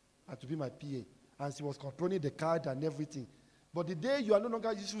and to be my PA. And she was controlling the card and everything. But the day you are no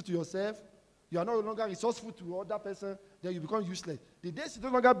longer useful to yourself, you are no longer resourceful to other person, then you become useless. The day she no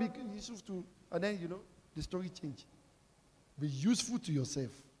longer be useful to, and then, the story change. Be useful to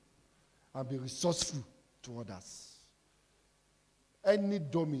yourself and be resourceful to others. Any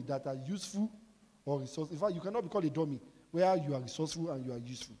dummy that are useful or resourceful, in fact, you cannot be called a dummy where you are resourceful and you are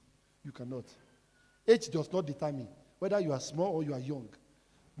useful. You cannot. Age does not determine whether you are small or you are young.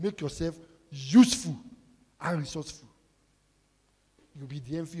 Make yourself useful and resourceful. You'll be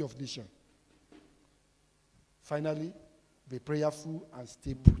the envy of nation. Finally, be prayerful and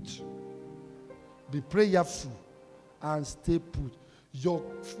stay put. Be prayerful and stay put. Your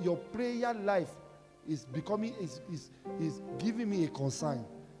prayer life is giving me a concern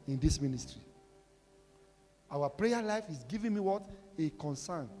in this ministry. Our prayer life is giving me what? A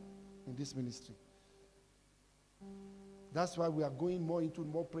concern in this ministry. That's why we are going more into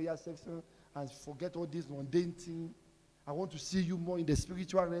more prayer section and forget all this mundane thing. I want to see you more in the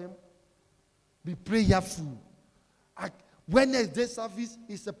spiritual realm. Be prayerful. Wednesday service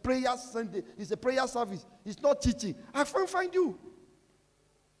is a prayer Sunday. It's a prayer service. It's not teaching. I can't find you.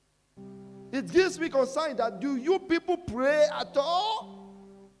 It gives me concern that do you people pray at all?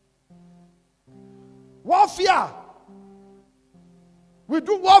 Warfare. We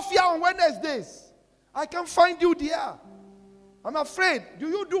do warfare on Wednesdays. I can't find you there. I'm afraid. Do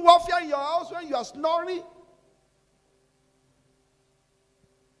you do warfare in your house when you are snoring?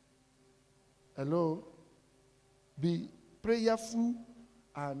 Hello? Be prayerful,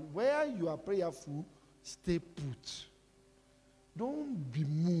 and where you are prayerful, stay put. Don't be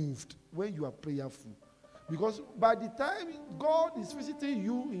moved when you are prayerful. Because by the time God is visiting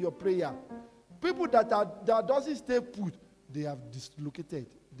you in your prayer, people that doesn't stay put, they have dislocated,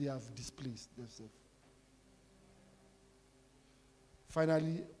 they have displaced themselves.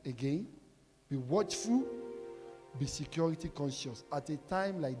 Finally, again, be watchful, be security conscious. At a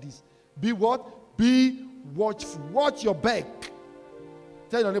time like this, be what? Be watchful. Watch your back.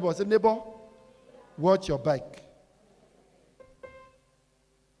 Tell your neighbor, say, neighbor, watch your back.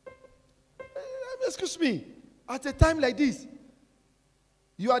 Excuse me. At a time like this,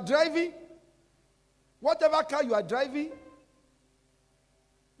 you are driving, whatever car you are driving,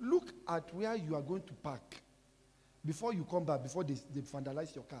 look at where you are going to park before you come back, before they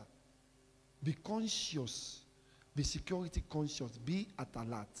vandalize your car. Be conscious. Be security conscious. Be at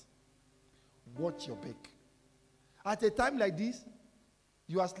alert. Watch your back. At a time like this,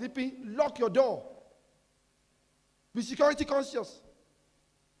 you are sleeping, lock your door. Be security conscious.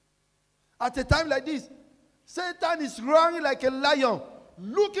 At a time like this, Satan is roaring like a lion,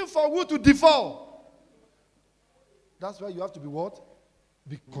 looking for who to devour. That's why you have to be what?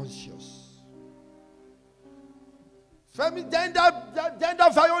 Be conscious. Gender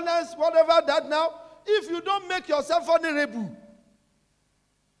violence, whatever that now, if you don't make yourself vulnerable,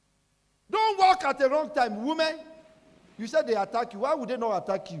 don't walk at the wrong time. Women, you said they attack you. Why would they not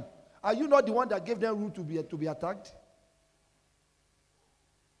attack you? Are you not the one that gave them room to be attacked?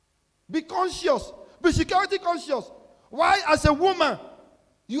 Be conscious. Be security conscious. Why, as a woman,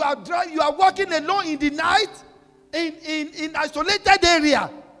 you are walking alone in the night in isolated area,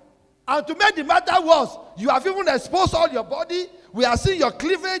 and to make the matter worse, you have even exposed all your body. We are seeing your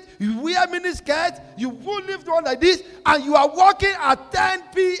cleavage. You wear mini skirt. You will live one like this, and you are walking at 10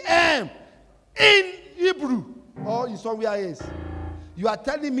 p.m. in Hebrew or in somewhere else. You are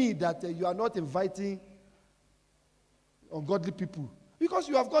telling me that you are not inviting ungodly people because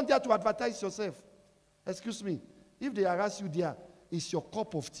you have gone there to advertise yourself. Excuse me. If they harass you there, it's your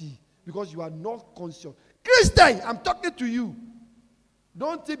cup of tea because you are not conscious. Christian, I'm talking to you.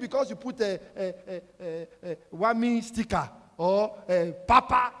 Don't think because you put a whammy sticker or a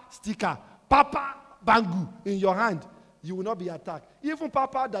Papa sticker, Papa Bangu in your hand, you will not be attacked. Even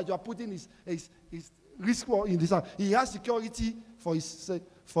Papa that you are putting is risk in this hand. He has security for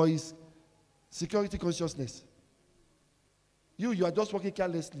his security consciousness. You are just working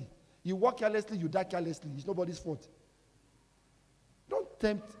carelessly. You work carelessly, you die carelessly. It's nobody's fault. Don't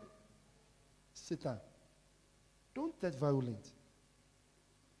tempt Satan. Don't get violent.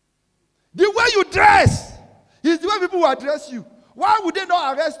 The way you dress is the way people will address you. Why would they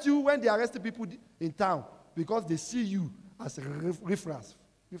not arrest you when they arrested people in town? Because they see you as a riffraff.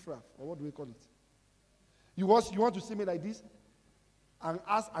 Riffraff, or what do we call it? You want to see me like this? And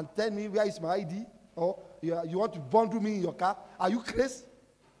ask and tell me where is my ID? Or you want to bundle me in your car? Are you crazy?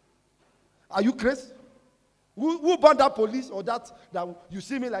 Are you crazy? Who burned that police or that you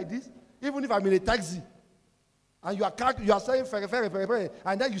see me like this? Even if I'm in a taxi and you are saying ferry,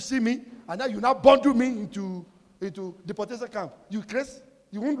 and then you see me, and then you now bundle me into deportation camp. You crazy?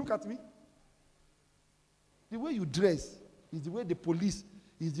 You won't look at me? The way you dress is the way the police,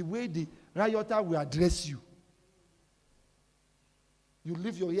 is the way the rioter will address you. You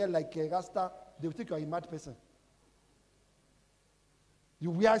leave your hair like a rasta, they will think you are a mad person. You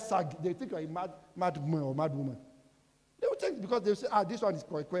wear sag, they will think you are a mad woman or mad woman. They will think, because they will say, this one is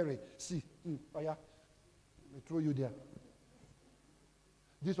query. See, oh yeah, they throw you there.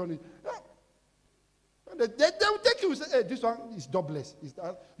 This one is, they will take you and say, hey, this one is jobless.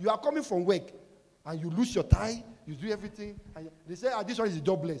 You are coming from work, and you lose your tie, you do everything, and they say, this one is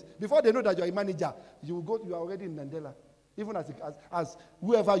jobless. Before they know that you are a manager, you are already in Mandela. Even as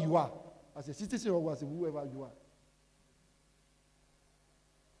whoever you are, as a citizen or as whoever you are.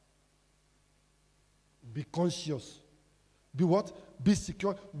 Be conscious. Be what? Be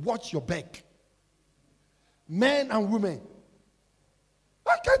secure. Watch your back. Men and women.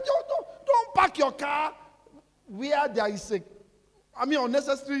 Don't park your car where there is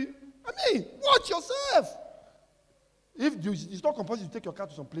unnecessary. Watch yourself. It's not compulsory to take your car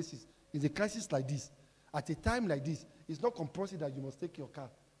to some places. In a crisis like this, at a time like this, it's not compulsory that you must take your car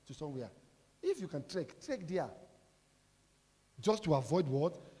to somewhere. If you can trek there. Just to avoid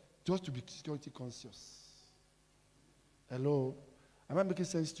what? Just to be security conscious. Hello? Am I making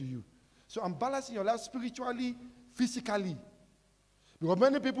sense to you? So I'm balancing your life spiritually, physically. Because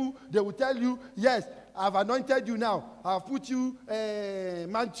many people, they will tell you, yes, I've anointed you now. I've put you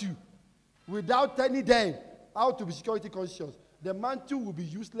mantle. Without telling them how to be security conscious. The mantle will be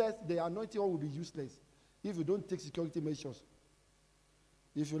useless. The anointing will be useless. If you don't take security measures.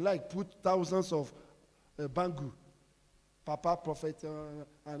 If you like, put thousands of bangu, papa, prophet,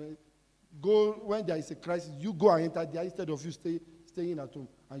 and go when there is a crisis, you go and enter there instead of you staying at home.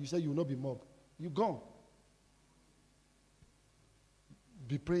 And you say you will not be mobbed. You're gone.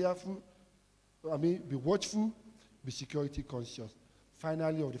 Be prayerful. Be watchful. Be security conscious.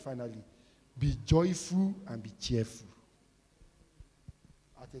 Finally, be joyful and be cheerful.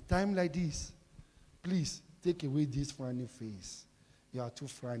 At a time like this, please take away this frowning face. You are too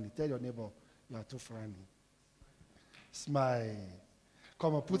frowning. Tell your neighbor, you are too frowning. Smile.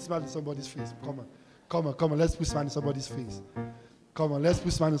 Come on, put smile on somebody's face. Come on. Let's put smile on somebody's face. Come on, let's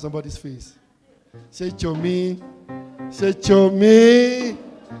put smile on somebody's face. Say chomi. Say chomi.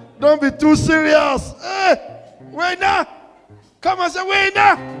 Don't be too serious. Hey, wait now. Come on, say wait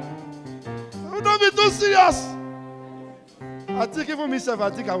now. Don't be too serious. I think even myself, I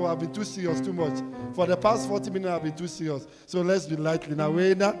think I will have been too serious too much. For the past 40 minutes, I've been too serious. So let's be lightly now.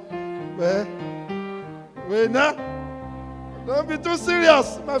 Wait now. Wait now. Don't be too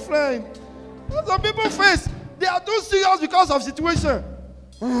serious, my friend. Some people face, they are too serious because of situation.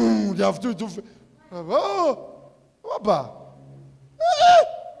 They have to do. Oh, Oba. Hey.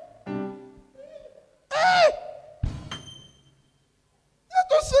 They're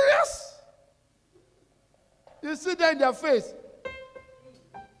too serious. You see that in their face.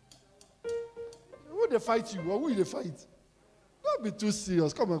 Who they fight you or who they fight? Don't be too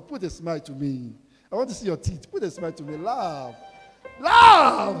serious. Come on, put a smile to me. I want to see your teeth. Put a smile to me. Laugh.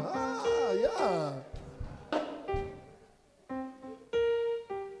 Laugh. Yeah.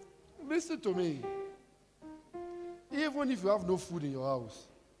 Listen to me. Even if you have no food in your house,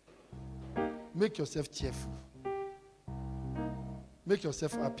 make yourself cheerful. Make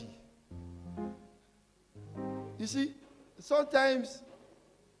yourself happy. You see, sometimes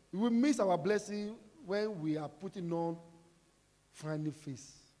we miss our blessing when we are putting on frowning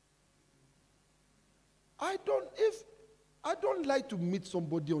face. I don't like to meet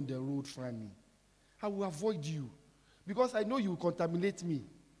somebody on the road frowning. I will avoid you because I know you will contaminate me.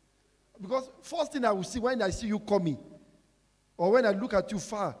 Because first thing I will see when I see you coming, or when I look at you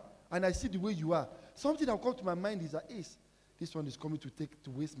far and I see the way you are, something that will come to my mind is that, this one is coming to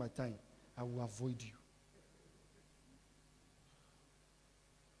waste my time. I will avoid you.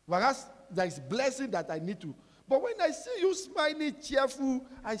 Whereas there is blessing that I need to. But when I see you smiling, cheerful,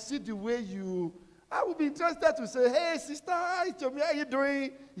 I see the way I will be interested to say, hey, sister, hi, Tommy, how are you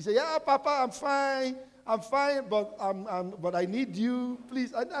doing? You say, yeah, Papa, I'm fine, but I need you,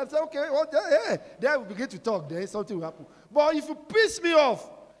 please. And I say, okay, well, yeah. Then we begin to talk. Then something will happen. But if you piss me off,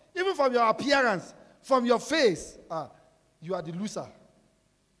 even from your appearance, from your face, you are the loser.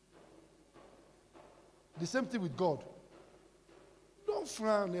 The same thing with God. Don't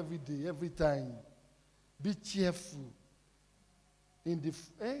frown every day, every time. Be cheerful. In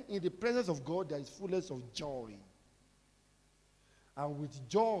the presence of God, there is fullness of joy. And with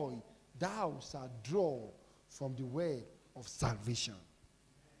joy, thou shalt draw from the well of salvation.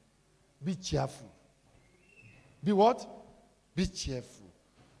 Be cheerful. Be what? Be cheerful.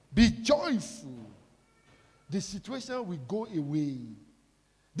 Be joyful. The situation will go away.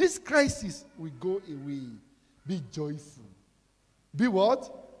 This crisis will go away. Be joyful. Be what?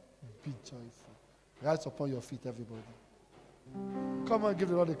 Be joyful. Rise upon your feet, everybody. Come on, give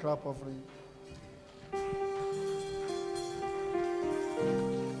the Lord a clap offering.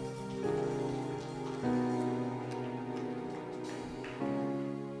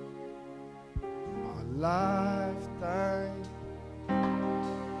 Our lifetime,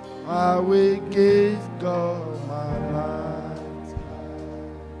 I will give God